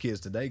 Now these kids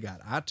today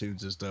got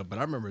iTunes and stuff, but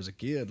I remember as a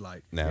kid,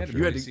 like Naturally.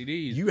 you had to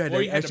CDs. you had Or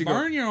to you had to actually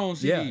burn your own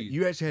Yeah, CDs.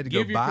 you actually had to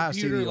Give go your buy a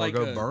CD computer or like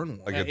go a- burn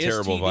one. like An a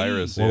terrible STD.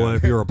 virus. Well, yeah.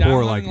 if you were poor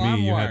Downloading like me,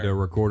 you had LimeWire. to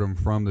record them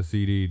from the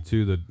CD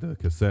to the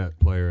cassette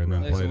player and then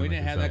play Listen, them we in the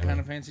didn't have that cassette kind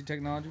of player. fancy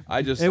technology.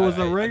 I just It was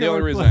a the regular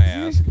only reason I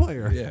ask.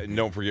 player. Yeah. And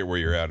don't forget where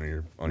you're at on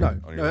your No, on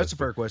your no, that's list. a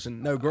fair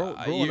question. No, growing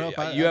you,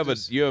 up, you I have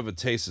just, you have a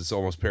taste that's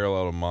almost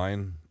parallel to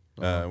mine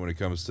when it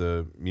comes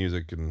to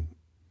music, and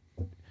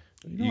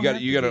you got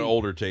an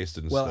older taste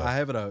and well,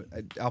 stuff.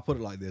 I'll put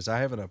it like this: I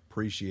have an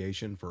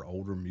appreciation for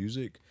older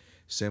music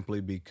simply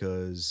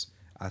because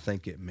I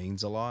think it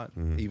means a lot,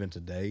 even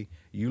today.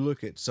 You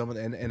look at some of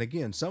the, and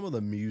again, some of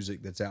the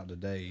music that's out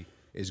today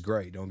is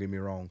great. Don't get me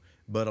wrong,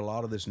 but a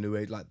lot of this new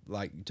age,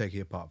 like you take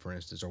hip hop for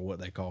instance, or what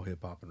they call hip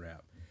hop and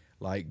rap.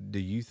 Like, do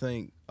you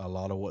think a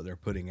lot of what they're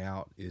putting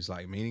out is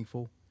like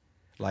meaningful?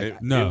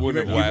 Like, No. it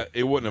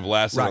wouldn't have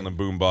lasted Right. on the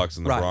boombox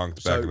in the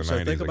Bronx back in the 90s. So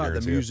think I about the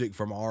guarantee it. music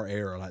from our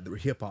era, like the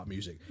hip hop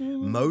music.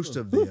 Most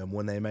of them,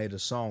 when they made a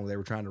song, they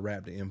were trying to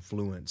rap to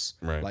influence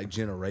Right. like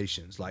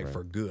generations, like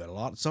for good. A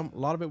lot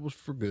of it was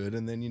for good,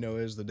 and then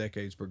as the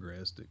decades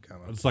progressed, it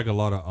kind of It's like a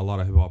lot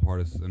of hip hop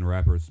artists and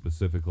rappers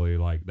specifically,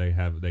 like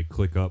they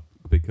click up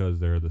because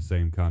they're the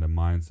same kind of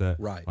mindset.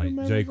 Right. Like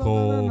Man, J. it's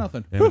all that or Cole,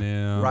 nothing.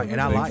 Eminem, Right, and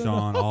I Big like-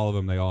 Sean, all of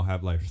them. They all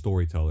have like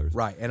storytellers.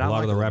 Right, and a I lot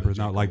like of the a lot of rappers,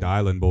 J. not like the Cole.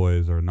 Island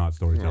Boys, are not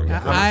storytellers.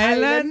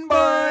 Island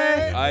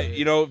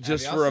boy.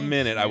 Just y'all for a seen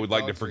minute, I Snoop would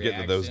like to Dogg's forget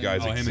that those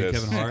guys reaction? Oh, him and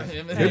exist. Kevin Hart.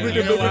 Him You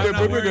and- know why I'm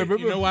not worried?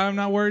 You know why I'm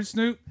not worried,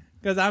 Snoop?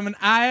 Because I'm an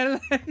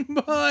island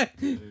boy.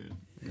 Yeah.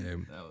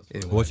 That was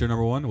Anyway. What's your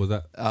number one? Was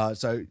that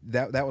So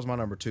that was my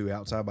number 2,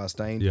 Outside by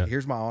Stain. Yeah.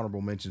 Here's my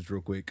honorable mentions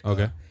real quick.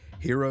 Okay.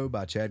 Hero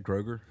by Chad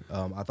Kroger.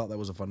 I thought that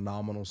was a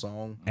phenomenal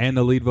song. and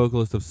the lead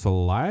vocalist of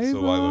Saliva,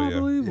 Saliva, I yeah.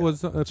 believe,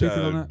 was featured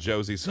on that.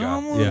 Josie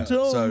Scott. Someone Yeah.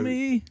 told So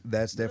me.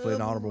 that's definitely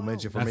an honorable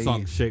mention for That me.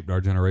 song shaped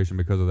our generation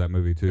because of that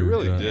movie too. It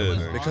really Yeah. did. It was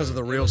man. Because of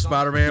the on- real it was on-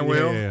 Spider-Man,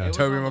 Will, yeah. It was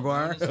Tobey on the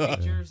Maguire. bonus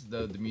features,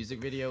 the music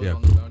video was Yeah.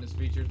 on the bonus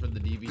features for the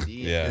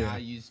DVD. Yeah. And I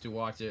used to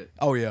watch it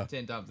Oh yeah.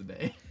 10 times a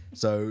day.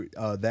 So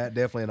that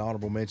definitely an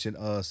honorable mention.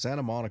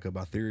 Santa Monica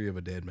by Theory of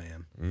a Dead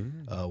Man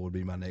would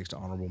be my next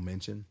honorable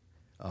mention.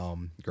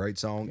 Great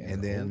song.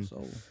 And then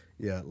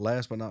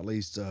last but not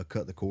least,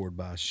 Cut the Cord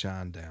by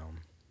Shinedown.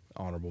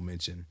 Honorable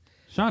mention.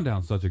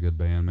 Shinedown's such a good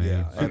band, man.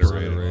 Yeah, Super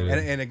absolutely.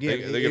 underrated. And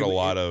again, They get a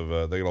lot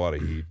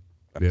of heat.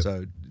 Yeah.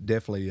 So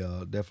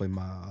definitely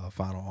my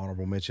final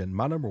honorable mention.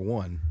 My number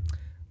 1,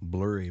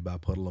 Blurry by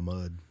Puddle of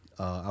Mud.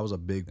 I was a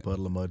big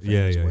Puddle of Mud fan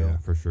as well. Yeah,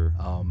 for sure.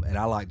 And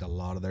I liked a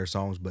lot of their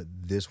songs, but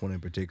this one in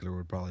particular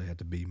would probably have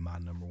to be my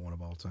number 1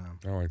 of all time.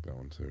 I like that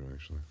one too,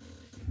 actually.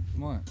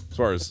 What? As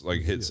far as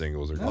like hit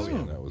singles are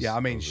concerned, that was. Yeah, I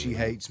mean, that was She really-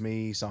 Hates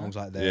Me, songs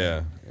like that.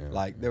 Yeah, yeah.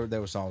 Like there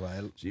were songs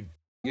like She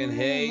fucking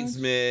hates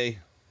me.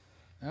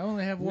 I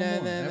only have one more.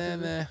 After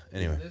this-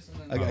 Anyway, this and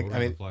then- I- We're gonna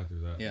mean- fly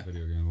through that Yeah.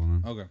 video game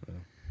one. Okay.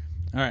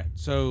 All right.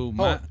 So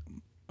my.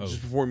 Oh.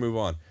 just before we move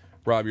on,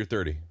 Rob, you're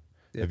 30.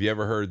 Yeah. Have you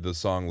ever heard the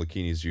song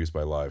 "Lakini's Juice"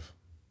 by Live?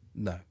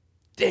 no.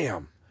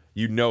 Damn,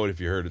 you know it if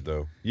you heard it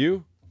though.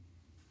 You?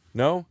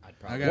 No?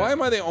 I got Why it.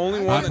 am I the only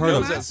one I've that heard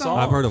knows of that song?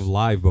 I've heard of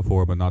Live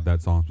before, but not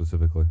that song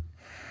specifically.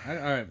 All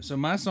right. So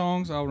my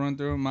songs, I'll run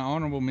through my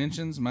honorable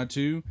mentions. My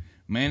 2,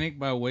 Manic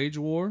by Wage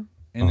War,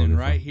 and then good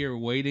Right song. Here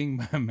Waiting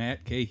by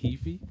Matt K.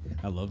 Heafy.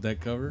 I love that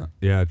cover.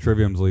 Yeah,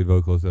 Trivium's lead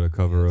vocalist did a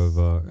cover of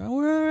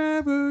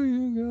Wherever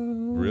You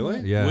Go.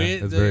 Really? Yeah, With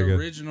it's the very good.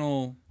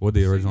 original. With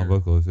the original singer.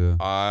 vocalist, yeah.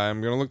 I'm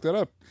gonna look that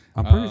up.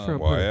 I'm pretty sure.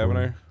 Why haven't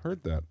I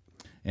heard that?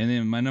 And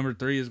then my number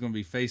 3 is going to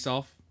be Face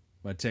Off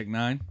by Tech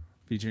 9,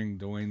 featuring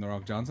Dwayne The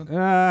Rock Johnson.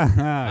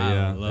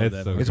 Yeah, love it's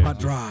that so fucking catchy.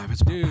 song. drive.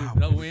 It's Dude,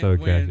 no, so when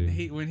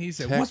catchy. he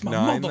said, Tech "What's my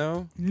 9 mother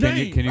though?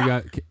 name?" Can you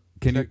guys?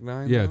 Can Tech you?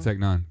 9 Yeah, now? Tech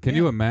 9. Can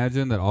you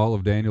imagine that all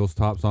of Daniel's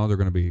top songs are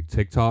going to be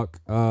TikTok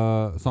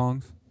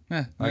songs?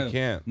 Eh, I no.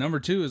 can't. Number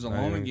 2 is Not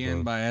Alone even Again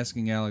close. by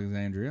Asking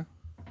Alexandria,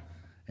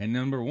 and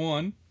number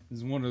 1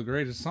 is one of the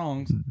greatest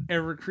songs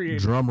ever created.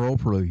 Drum roll,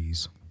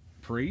 please.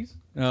 Praise.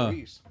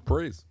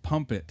 Praise.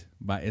 Pump It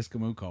by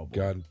Eskimo Callboy.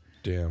 God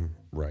damn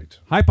right.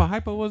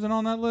 Hypa wasn't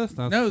on that list.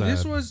 That's No,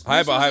 this sad. was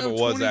Hypa of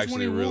was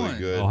actually really 2021.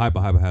 good. Oh,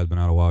 Hypa has been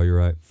out a while. You're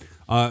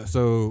right.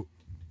 So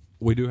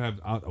we do have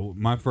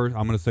my first.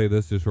 I'm gonna say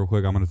this just real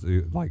quick. I'm gonna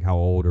say like how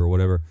old or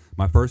whatever.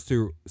 My first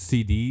 2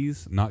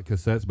 CDs, not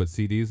cassettes, but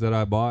CDs that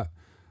I bought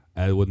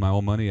with my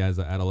own money as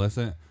an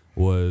adolescent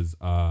was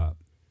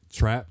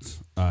Trapped.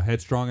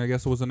 Headstrong, I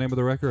guess was the name of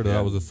the record. Yeah.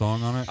 That was a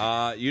song on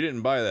it. You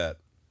didn't buy that.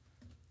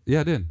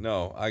 Yeah, I did.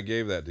 No, I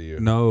gave that to you.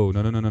 No. And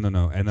then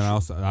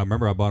I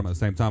remember I bought them at the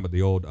same time at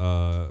the old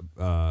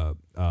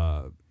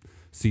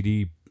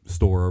CD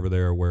store over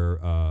there where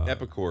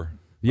Epicor.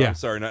 Yeah. I'm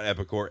sorry, not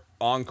Epicor.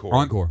 Encore.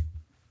 Encore,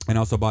 and I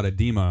also bought a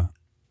Dima.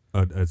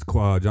 It's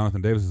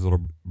Jonathan Davis's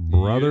little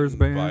brother's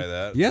didn't band. buy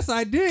that. Yes,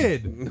 I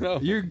did. No.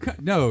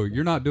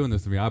 You're not doing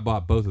this to me. I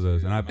bought both of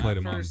those, and I played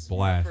them on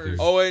blast. Dude.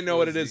 Oh wait, no,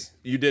 what it is?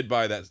 You did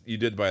buy that. You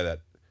did buy that.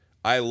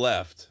 I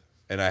left,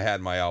 and I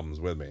had my albums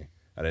with me.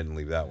 I didn't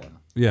leave that one.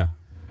 Yeah,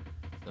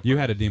 you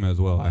had a Dima as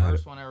well. I The heard.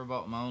 first one I ever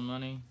bought with my own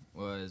money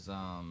was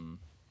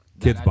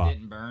Kids that Bop. I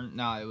didn't burn.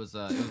 No, it was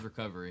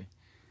Recovery,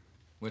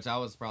 which I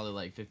was probably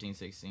like 15,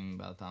 16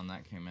 by the time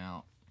that came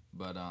out.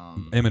 But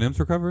Eminem's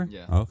Recovery.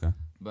 Yeah. Oh, okay.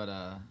 but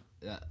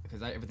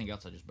because everything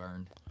else I just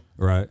burned.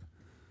 Right.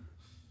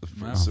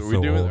 So so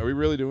doing? old. Are we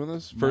really doing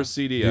this? First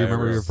CD. Do you I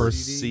remember ever- your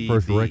first CD.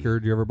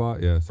 record you ever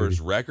bought? Yeah. CD. First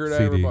record I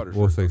CD. ever bought. Or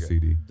We'll first, say okay.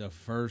 CD. The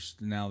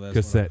first, now that's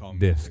Cassette what I call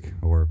disc music.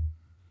 or.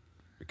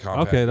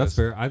 Compact Okay, that's disc.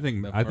 fair. I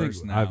think The I think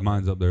first I have now,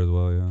 mine's up there as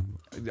well.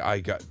 Yeah. I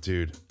got,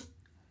 dude.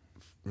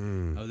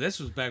 Oh, this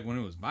was back when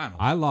it was vinyl.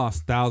 I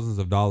lost thousands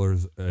of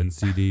dollars in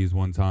CDs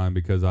one time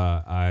because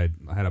I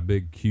had a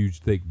big, huge,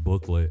 thick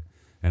booklet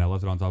and I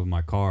left it on top of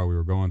my car. We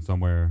were going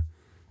somewhere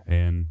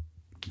and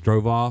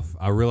drove off.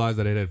 I realized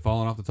that it had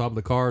fallen off the top of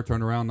the car,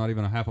 turned around, not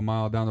even a half a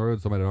mile down the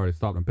road. Somebody had already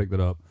stopped and picked it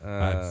up.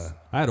 I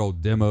had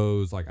old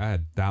demos. Like, I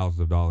had thousands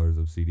of dollars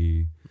of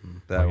CD.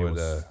 That Like, would it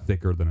was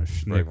thicker than a break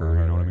my snicker. You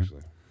heart, know what I mean?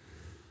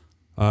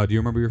 actually. Do you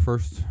remember your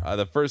first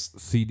The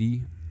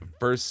CD?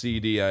 first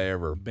CD I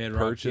ever Bedrock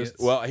purchased.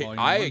 Hits, Well, Volume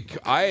I 1.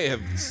 I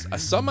have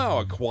somehow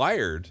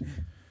acquired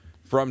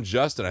from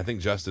Justin. I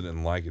think Justin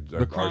didn't like it.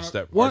 Our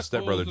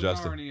stepbrother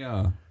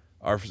Justin.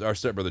 Our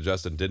stepbrother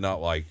Justin did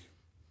not like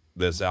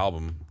this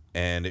album,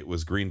 and it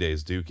was Green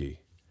Day's Dookie,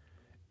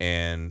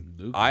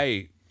 and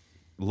I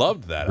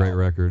loved that. Great album.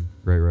 record.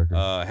 Great record.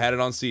 Had it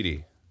on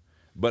CD,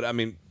 but I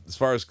mean, as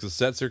far as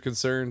cassettes are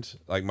concerned,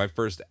 like my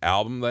first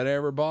album that I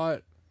ever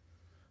bought,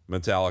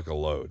 Metallica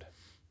Load.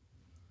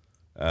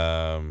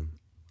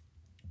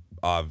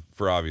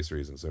 For obvious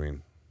reasons. I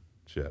mean,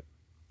 shit, it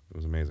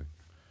was amazing.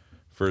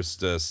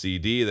 First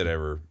CD that I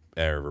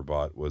ever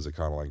bought was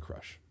Econoline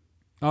Crush.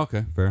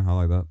 Okay, fair. I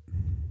like that.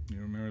 You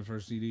remember the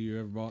first CD you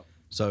ever bought?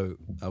 So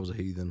I was a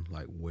heathen,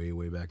 like way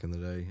back in the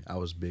day. I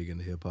was big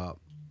into hip hop,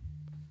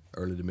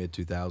 early to mid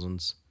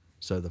 2000s.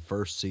 So the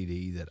first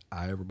CD that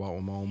I ever bought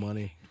with my own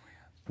money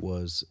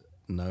was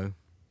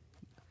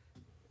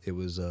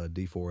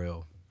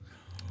D4L.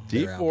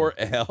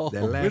 D4L.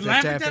 That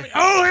Laffy Taffy.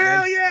 Oh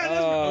hell yeah!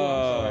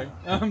 Oh,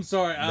 I'm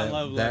sorry. I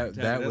love that. Laffy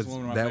Taffy. That That's was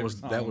one of my that favorite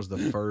was that songs. was the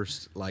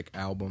first like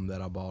album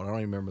that I bought. I don't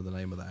even remember the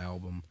name of the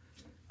album,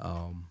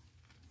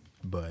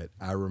 but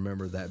I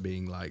remember that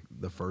being like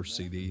the first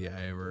CD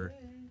I ever.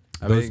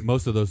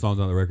 Most of those songs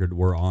on the record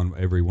were on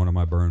every one of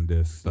my burn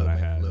discs that I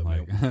had. Look,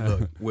 Like, man,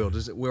 look, Will,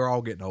 we're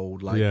all getting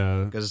old. Like,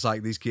 Yeah. because it's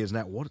like these kids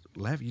now. What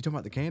Laffy? You talking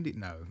about the candy?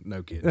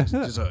 No, kid.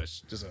 Just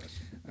hush.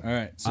 All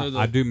right. So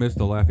I do miss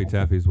the Laffy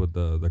Taffies with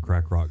the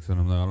crack rocks in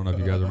them. Though. I don't know if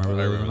you guys remember I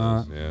those or remember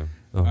not. those, yeah.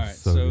 Oh, all right.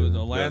 So good.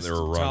 the last they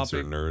were runts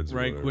or topic, nerds or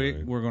right whatever, quick,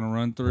 right? we're gonna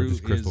run through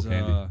just crystal is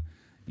candy.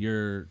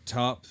 your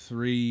top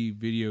 3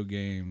 video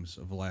games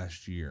of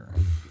last year.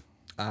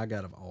 I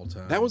got them all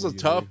time. That was a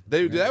tough.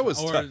 That was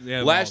Or, tough. yeah,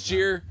 of all Last time.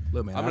 year,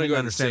 Look, man, I'm I gonna didn't go ahead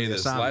and understand say the this.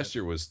 assignment. Last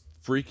year was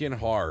freaking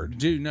hard.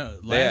 Dude, no.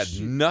 They had Last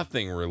year,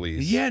 nothing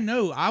released. yeah,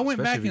 no. I went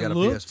Especially if back you and got a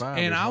looked, PS5,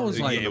 and it's I hard was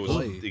to like, get it was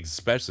play.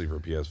 especially for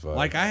PS5.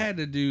 like I had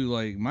to do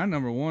like my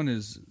number 1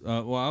 is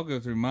well, I'll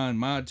go through mine.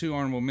 My 2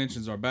 honorable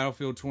mentions are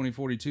Battlefield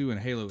 2042 and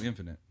Halo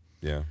Infinite.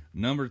 yeah.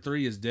 Number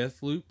 3 is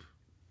Deathloop.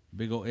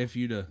 Big ol' F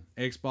you to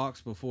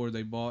Xbox before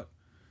they bought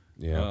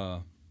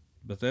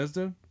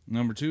Bethesda.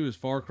 Number 2 is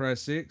Far Cry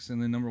 6,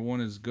 and then number 1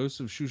 is Ghost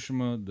of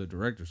Tsushima, the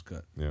director's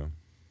cut. Yeah.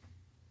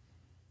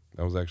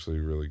 That was actually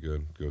really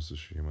good. Ghost of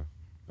Tsushima.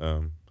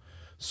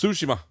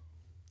 Tsushima.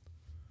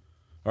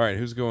 All right,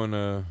 who's going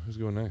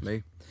next?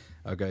 Me.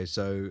 Okay,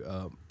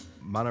 so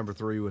my number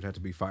 3 would have to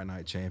be Fight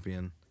Night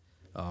Champion.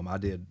 I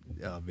did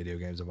video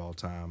games of all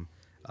time.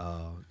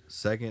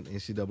 Second,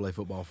 NCAA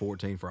Football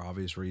 14 for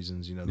obvious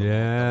reasons. You know,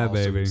 Yeah, the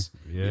baby. lawsuits,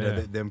 You know,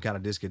 Yeah. them kind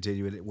of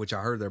discontinuing it, which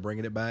I heard they're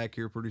bringing it back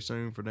here pretty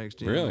soon for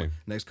next year. Really?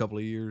 Next couple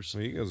of years. So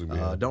you guys would be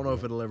happy Don't know with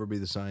if it'll ever be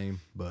the same,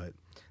 but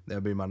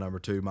that'd be my number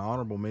 2. My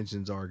honorable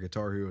mentions are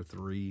Guitar Hero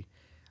 3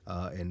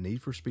 and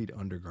Need for Speed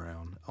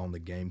Underground on the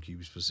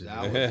GameCube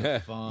specifically. That was a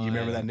fun. You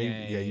remember that?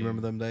 game. Yeah, you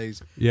remember them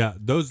days? Yeah,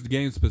 those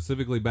games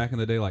specifically back in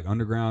the day, like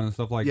Underground and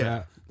stuff like Yeah.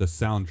 that. The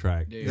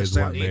soundtrack Dude, is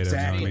sound- what made exactly. it.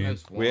 You know what I mean?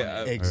 Most We,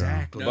 wanted.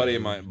 Exactly. buddy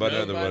of mine, but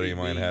another buddy Nobody of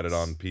mine had it beats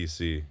on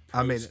PC.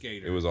 I mean,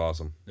 Skater. It was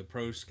awesome. the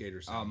Pro Skater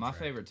soundtrack. Oh, my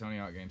favorite Tony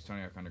Hawk game's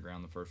Tony Hawk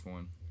Underground, the first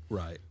one.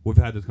 right. We've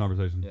had this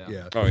conversation. Yeah.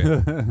 Yeah. Oh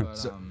yeah.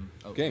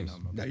 But, games.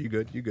 No, you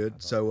good. You good.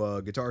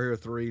 So, Guitar Hero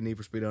 3, Need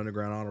for Speed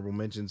Underground, honorable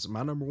mentions.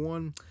 My number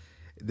 1,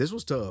 this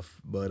was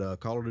tough, but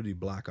Call of Duty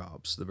Black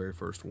Ops, the very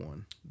first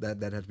one.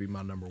 That had to be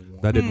my number 1.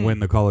 That didn't win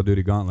the Call of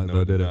Duty Gauntlet, No,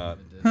 though, did it? not.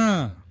 Did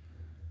Huh.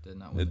 Did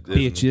not win It the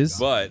didn't, Bitches.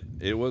 but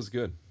it was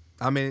good.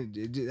 I mean,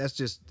 that's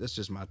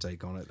just my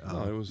take on it.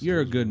 No, it was. You're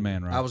it a was good really-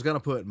 man, right? I was gonna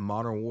put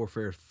Modern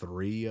Warfare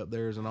 3 up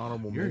there as an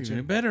honorable You're mention.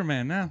 even a better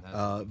man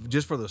now.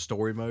 Just for the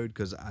story mode,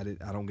 because I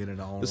don't get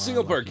into online. The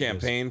single player like you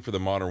just- campaign for the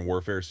Modern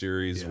Warfare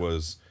series Yeah.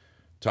 was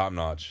top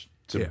notch.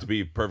 Yeah. To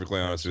be perfectly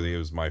honest with you, it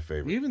was my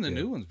favorite. Even the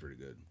new one's pretty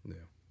good.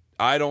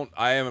 I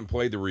haven't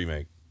played the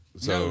remake,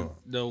 so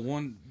No, the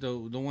one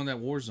that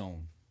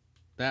Warzone,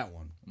 that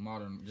one.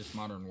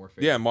 Modern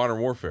Warfare. yeah, Modern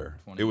Warfare.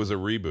 20. It was a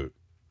reboot.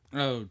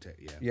 Oh,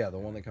 yeah. Yeah, the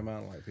one that come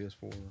out on like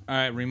PS4. All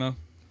right, Remo.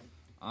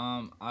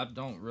 I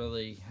don't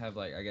really have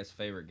like I guess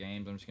favorite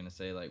games. I'm just gonna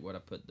say like what I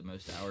put the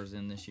most hours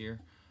in this year.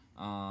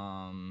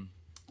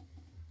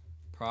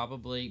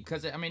 Probably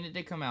because I mean it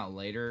did come out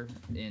later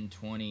in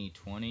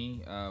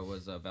 2020.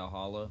 Was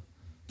Valhalla,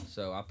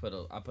 so I put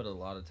a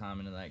lot of time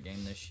into that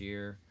game this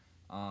year.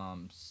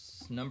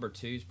 Number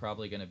 2 is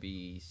probably gonna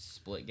be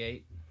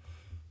Splitgate.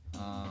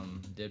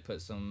 Did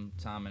put some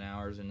time and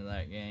hours into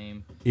that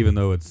game. Even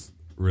though it's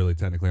really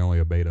technically only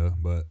a beta,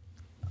 but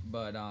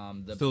But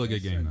still a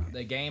good game though.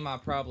 the game I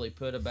probably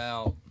put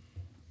about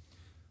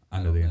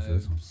I know the answer to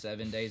this one.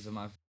 7 days of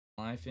my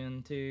life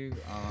into.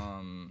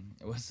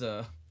 It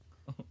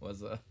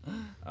was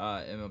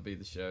MLB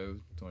The Show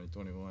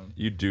 2021.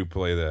 You do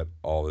play that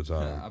all the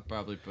time. I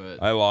probably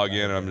put. I log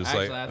in and I'm just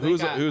Actually, I like, think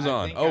who's I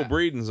on? think Oh, I-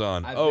 Breeden's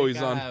on. I Oh, think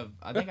he's I on.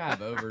 I think I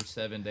have over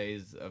 7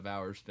 days of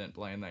hours spent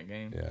playing that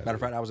game. Yeah. Matter of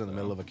fact, I was in the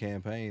middle of a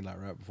campaign, like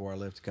right before I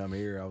left to come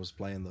here. I was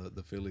playing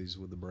the Phillies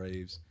with the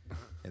Braves,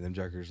 and them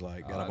jokers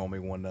like got up on me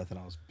 1-0.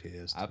 I was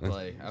pissed. I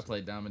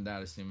play Diamond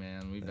Dynasty,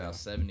 man. We about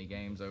 70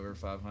 games over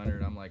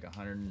 500. I'm like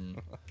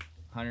 140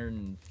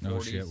 Oh,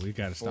 shit, we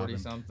gotta stop 40 him.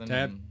 something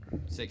Tab.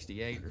 and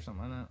 68 or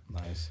something like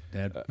that. Nice.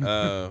 Dad.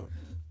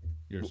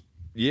 Yours.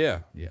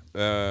 Yeah.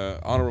 Yeah.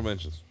 Honorable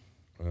mentions.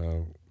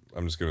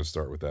 I'm just going to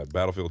start with that.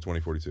 Battlefield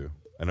 2042.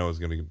 I know it's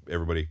going to.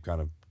 Everybody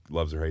kind of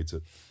loves or hates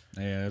it.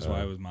 Yeah, that's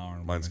why it was my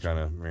honorable Mine's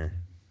mention. kind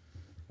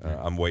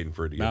of. I'm waiting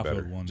for it to get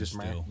Battlefield better. 1 Just is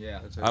meh. still.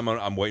 Yeah.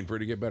 I'm waiting for it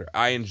to get better.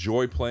 I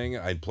enjoy playing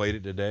it. I played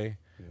it today,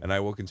 and I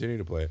will continue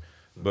to play it.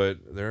 But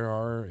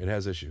it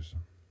has issues.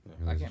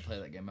 I can't play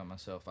that game by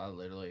myself. I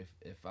literally,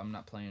 if I'm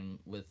not playing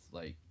with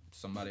like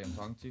somebody I'm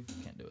talking to,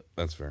 can't do it.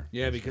 That's fair.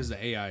 Yeah, because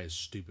the AI is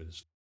stupid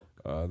as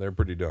They're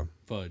pretty dumb.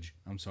 fudge.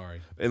 I'm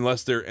sorry.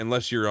 Unless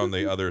you're on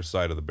the other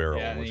side of the barrel,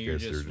 in and which you're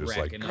case they're just like,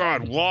 racking up-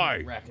 God,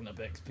 why? Racking up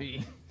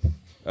XP.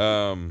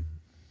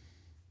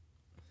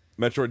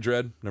 Metroid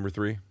Dread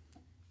 #3.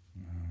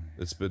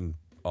 It's been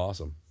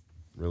awesome,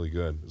 really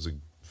good. It's a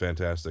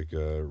fantastic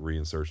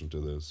reinsertion to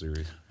the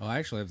series. Oh, I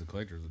actually have the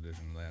collector's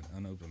edition of that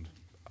unopened.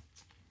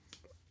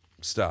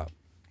 Stop!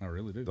 I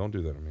really do. Don't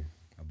do that to me.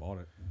 I bought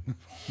it.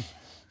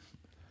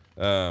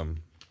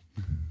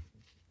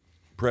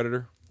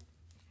 Predator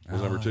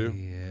was number 2.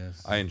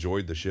 Yes. I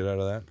enjoyed the shit out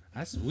of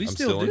that. We I'm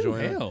still do.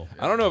 enjoying Hell. it.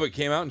 I don't know if it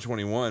came out in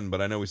 21,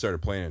 but I know we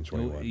started playing it in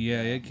 21.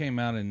 Yeah, it came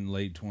out in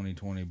late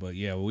 2020, but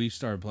yeah, we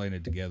started playing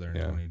it together in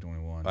Yeah.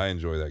 2021. I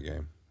enjoy that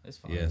game. It's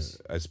fun. Yes.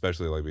 I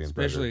especially like being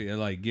Predator. Especially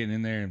like getting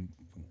in there and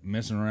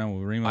messing around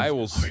with Remo. I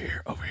will over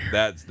here.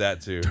 That's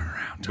that too.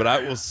 But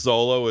I will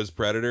solo as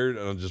Predator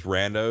on just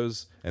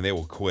randos, and they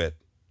will quit.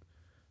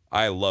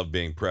 I love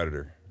being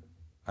Predator.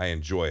 I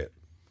enjoy it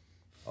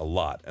a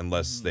lot,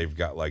 unless they've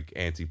got like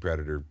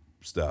anti-Predator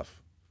stuff.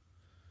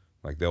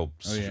 Like they'll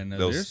Oh, yeah, no,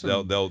 they'll there's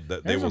some- they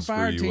There's will some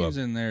fire screw you up, teams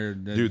in there.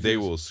 that dude. They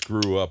just- will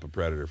screw up a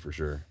Predator for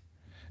sure.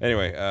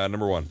 Anyway,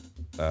 number 1,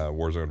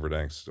 Warzone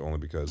Verdansk, only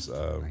because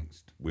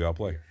we all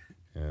play,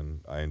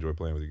 and I enjoy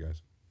playing with you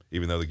guys,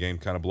 even though the game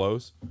kind of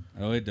blows.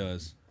 Oh, it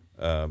does.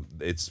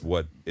 It's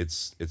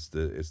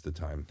the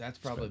time. That's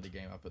probably the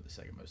game I put the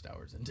second most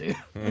hours into.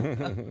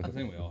 I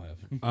think we all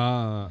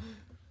have.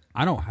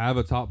 I don't have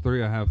a top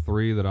 3. I have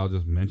 3 that I'll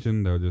just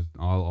mention. They're just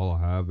all I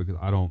have because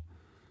I don't.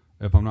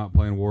 If I'm not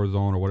playing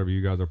Warzone or whatever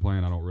you guys are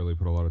playing, I don't really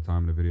put a lot of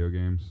time into video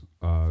games.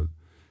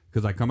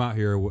 Because I come out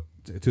here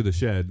to the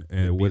shed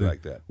and be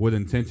like that. with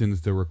intentions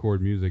to record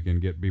music and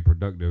be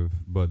productive,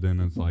 but then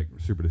it's like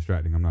super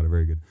distracting. I'm not a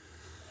very good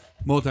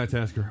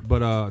multitasker.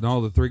 But all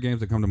the 3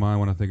 games that come to mind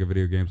when I think of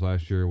video games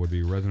last year would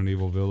be Resident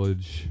Evil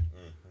Village,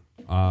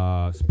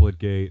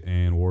 Splitgate,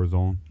 and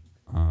Warzone.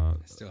 I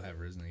still have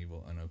Resident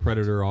Evil unopened.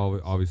 Predator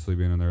obviously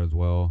being in there as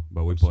well,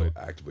 but we I'm played.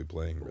 so actively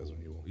playing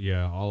Resident Evil.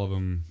 Yeah, all of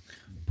them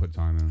put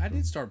time in. I so.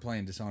 did start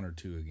playing Dishonored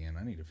 2 again.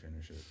 I need to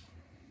finish it.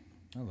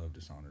 I love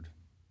Dishonored.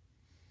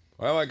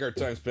 I like our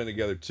time spent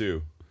together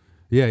too.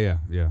 Yeah.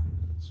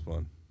 It's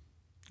fun.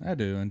 I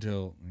do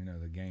until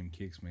the game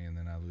kicks me and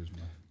then I lose my.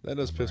 That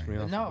does piss me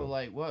off. No,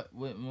 like what?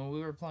 When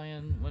we were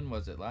playing, when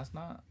was it? Last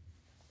night?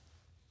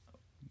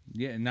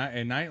 Yeah,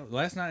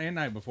 last night and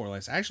night before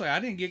last. Actually, I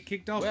didn't get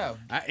kicked off. Yeah.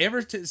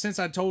 Since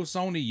I told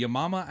Sony, your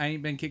mama, I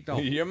ain't been kicked off.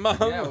 Your mom.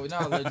 Yeah,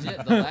 no,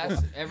 legit. The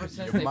last ever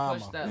since they mama.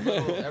 pushed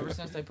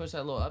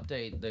that little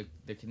update, the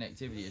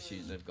connectivity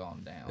issues have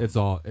gone down. It's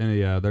all, and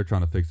yeah, they're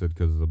trying to fix it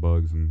because of the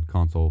bugs and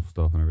console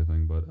stuff and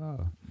everything. But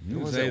There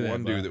was say that that,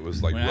 one but dude that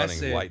was like when I running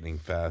said- lightning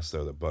fast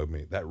though that bugged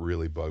me. That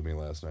really bugged me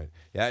last night.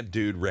 Yeah, that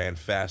dude ran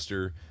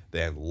faster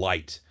than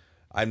light.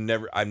 I've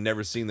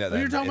never seen that. Oh,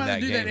 you're talking in about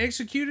the dude game. that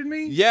executed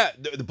me? Yeah,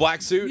 the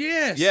black suit.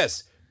 Yes.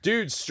 Yes.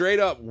 Dude straight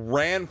up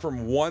ran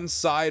from one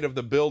side of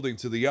the building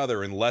to the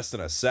other in less than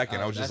a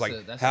second. Oh, I was just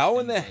that's like, a how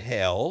in stem the glitch.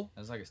 hell?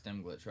 That's like a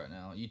stem glitch right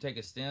now. You take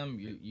a stem,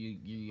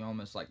 you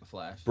almost like the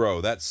Flash.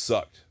 Bro, that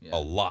sucked Yeah. a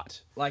lot.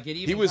 Like it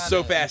even He was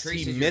so kinda fast, he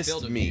increases your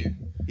field missed of me. view.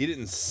 He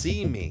didn't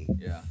see me.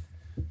 Yeah.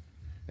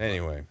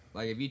 Anyway,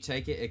 Like if you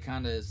take it, it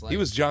kind of is like he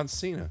was John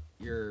Cena.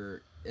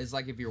 It's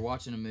like if you're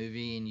watching a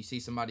movie and you see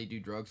somebody do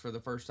drugs for the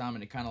first time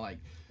and it kind of like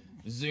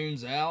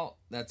zooms out.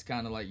 That's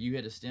kind of like you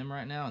hit a stem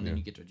right now and then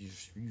you get to you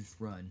just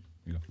run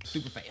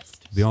super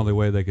fast. The only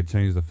way they could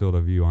change the field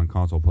of view on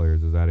console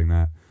players is adding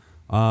that.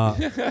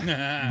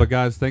 But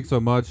guys, thanks so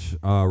much.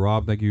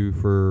 Rob, thank you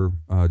for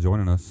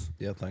joining us.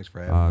 Yeah, thanks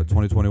for having me.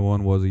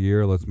 2021 was a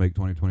year. Let's make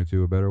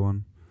 2022 a better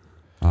one.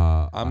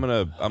 I'm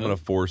gonna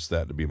force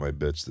that to be my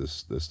bitch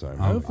this time.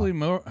 Hopefully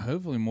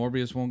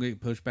Morbius won't get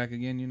pushed back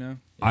again. You know.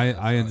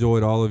 I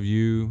enjoyed all of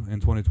you in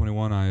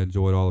 2021. I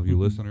enjoyed all of you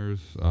listeners,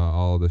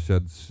 all of the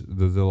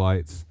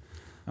Zillites.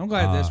 I'm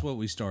glad that's what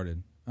we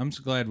started. I'm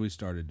so glad we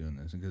started doing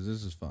this because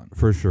this is fun.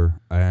 For sure.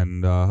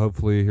 And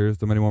hopefully here's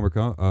the many more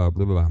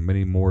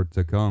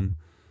to come.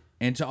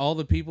 And to all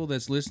the people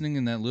that's listening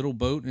in that little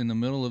boat in the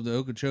middle of the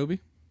Okeechobee,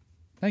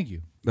 thank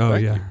you. Oh,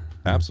 Thank yeah. you.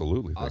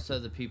 Absolutely. Also,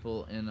 the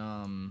people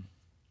in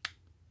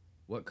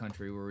what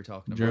country were we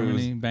talking about?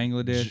 Germany,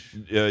 Bangladesh.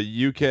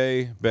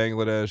 UK,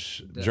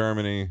 Bangladesh,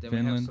 Germany. Did we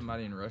have Finland.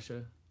 somebody in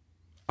Russia?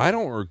 I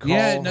don't recall.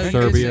 Yeah, no, you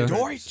Serbia. said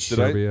Did I?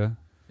 Serbia.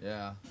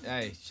 Yeah.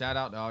 Hey, shout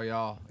out to all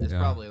y'all. It's Yeah.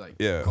 probably like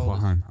Yeah. cold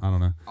as- Fine. I don't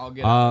know. I'll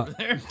get over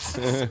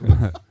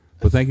there.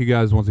 But thank you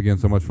guys once again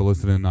so much for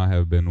listening. I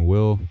have been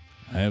Will.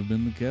 I have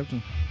been the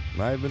captain.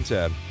 I've been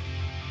Tad.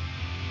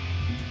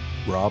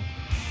 Rob.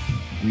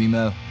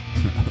 Remo.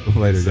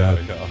 Later, guys.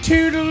 Sorry, y'all.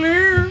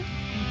 Toodaloo.